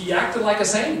stuff, he acted like a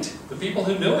saint. The people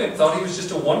who knew him thought he was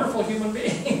just a wonderful human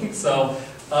being. So,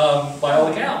 by all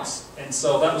accounts. And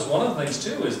so that was one of the things,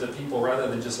 too, is that people, rather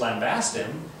than just lambast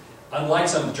him, unlike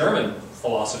some German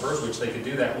philosophers, which they could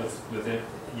do that with it,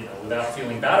 without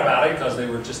feeling bad about it, because they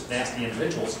were just nasty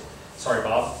individuals. Sorry,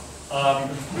 Bob.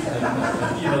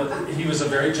 He was a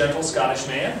very gentle Scottish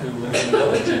man who lived in the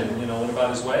village and went about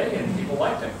his way, and people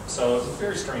liked him. So it's a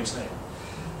very strange thing.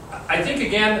 I think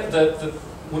again,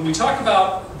 when we talk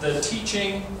about the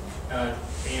teaching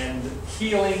and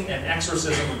healing and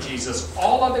exorcism of Jesus,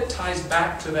 all of it ties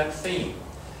back to that theme,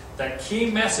 that key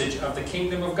message of the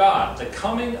kingdom of God, the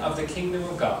coming of the kingdom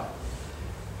of God.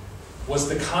 Was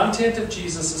the content of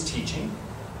Jesus' teaching.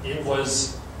 It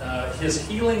was his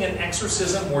healing and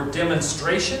exorcism were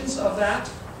demonstrations of that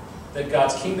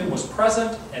God's kingdom was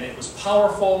present and it was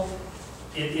powerful.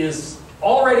 It is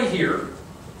already here,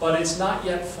 but it's not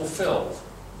yet fulfilled.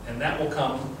 And that will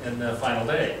come in the final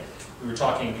day. We were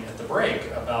talking at the break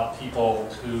about people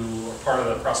who are part of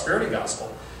the prosperity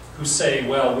gospel who say,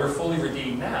 well, we're fully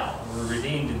redeemed now. We're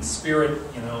redeemed in spirit,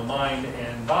 mind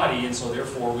and body, and so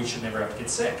therefore we should never have to get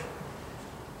sick.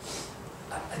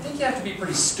 I think you have to be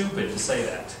pretty stupid to say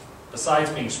that.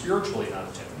 besides being spiritually not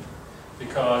attuned,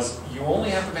 because you only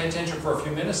have to pay attention for a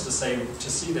few minutes to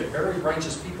see that very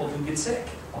righteous people do get sick.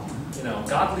 You know,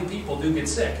 godly people do get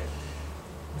sick.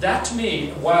 That to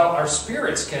me, while our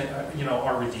spirits can,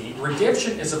 are redeemed,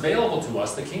 redemption is available to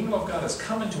us. The kingdom of God has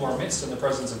come into our midst in the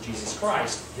presence of Jesus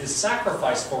Christ. His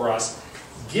sacrifice for us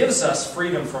gives us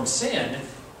freedom from sin.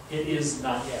 It is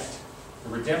not yet. The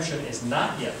redemption is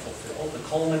not yet fulfilled. The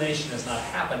culmination has not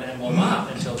happened and will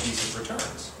not until Jesus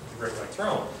returns at the great white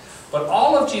throne. But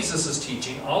all of Jesus'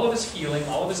 teaching, all of his healing,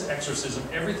 all of his exorcism,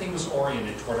 everything was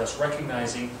oriented toward us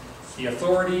recognizing the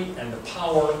authority and the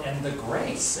power and the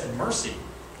grace and mercy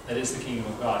that is the kingdom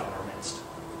of God in our midst.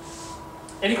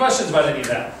 Any questions about any of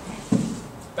that?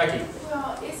 Becky?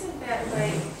 Well, isn't that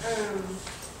like,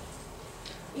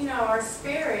 our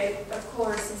spirit, of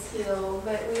course, is healed,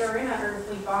 but we are in an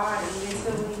earthly body, and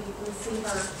so we receive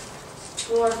our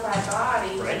glorified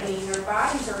body. Right. I mean, our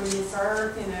bodies are in this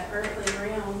earth, in an earthly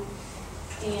realm,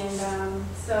 and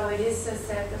so it is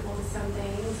susceptible to some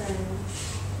things, and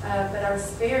but our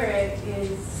spirit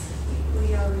is,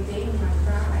 we are redeemed by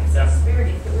Christ. Yeah. Our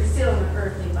spirit is, but we're still in an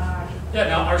earthly body. Yeah,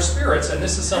 now our spirits, and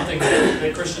this is something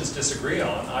that Christians disagree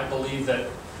on, I believe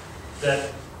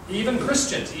that even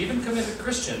Christians, even committed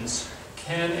Christians,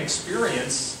 can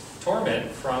experience torment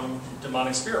from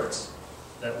demonic spirits.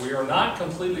 That we are not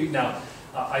completely... Now,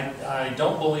 I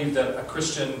don't believe that a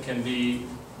Christian can be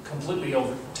completely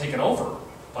taken over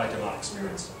by demonic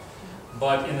spirits.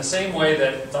 But in the same way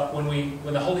that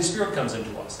when the Holy Spirit comes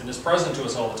into us and is present to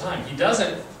us all the time, He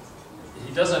doesn't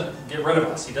get rid of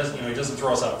us. He doesn't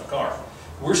throw us out of the car.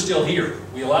 We're still here.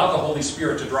 We allow the Holy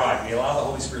Spirit to drive. We allow the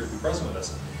Holy Spirit to be present with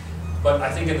us. But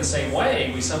I think in the same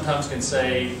way, we sometimes can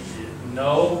say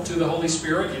no to the Holy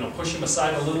Spirit, push Him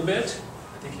aside a little bit.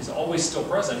 I think He's always still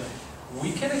present.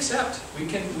 We can accept, we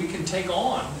can take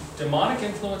on demonic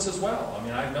influence as well. I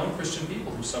mean, I've known Christian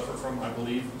people who suffer from, I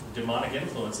believe, demonic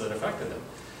influence that affected them.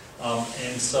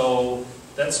 And so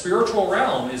that spiritual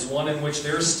realm is one in which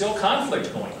there's still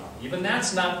conflict going on. Even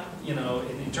that's not,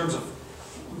 in terms of,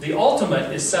 the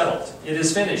ultimate is settled. It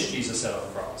is finished, Jesus said on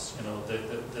the cross.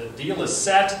 The deal is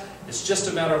set. It's just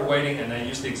a matter of waiting. And I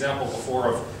used the example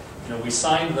before of, we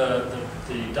signed the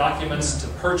documents to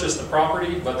purchase the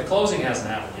property, but the closing hasn't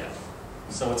happened yet.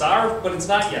 So it's ours, but it's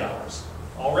not yet ours.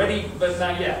 Already, but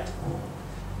not yet.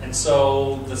 And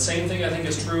so the same thing I think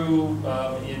is true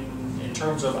in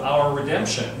terms of our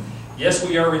redemption. Yes,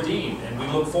 we are redeemed, and we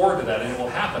look forward to that, and it will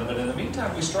happen. But in the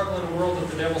meantime, we struggle in a world that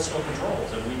the devil still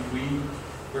controls, and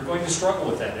we're going to struggle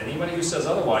with that. Anybody who says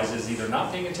otherwise is either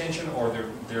not paying attention or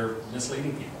they're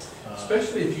misleading people.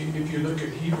 Especially if you look at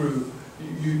Hebrew,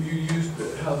 you used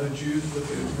how the Jews look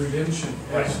at redemption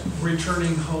as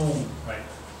returning home. Right.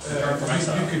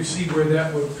 You could see where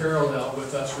that would parallel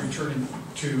with us returning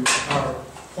to our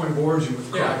point of origin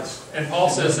with Christ. Yeah. And Paul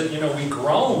says that we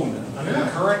groan under the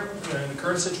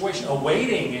current situation,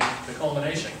 awaiting the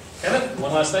culmination. Kenneth,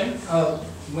 one last thing.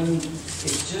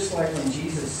 It's just like when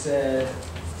Jesus said,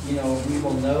 we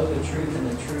will know the truth,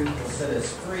 and the truth will set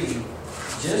us free.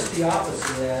 Just the opposite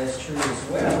of that is true as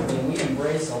well. When we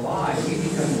embrace a lie, we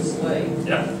become enslaved.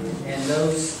 Yeah.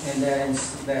 And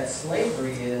that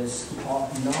slavery is not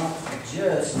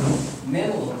just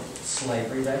mental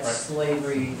slavery. That's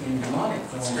slavery in demonic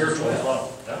form. Spiritual as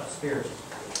well. Yeah. Spiritual.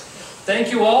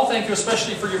 Thank you all. Thank you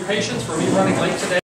especially for your patience, for me running late today.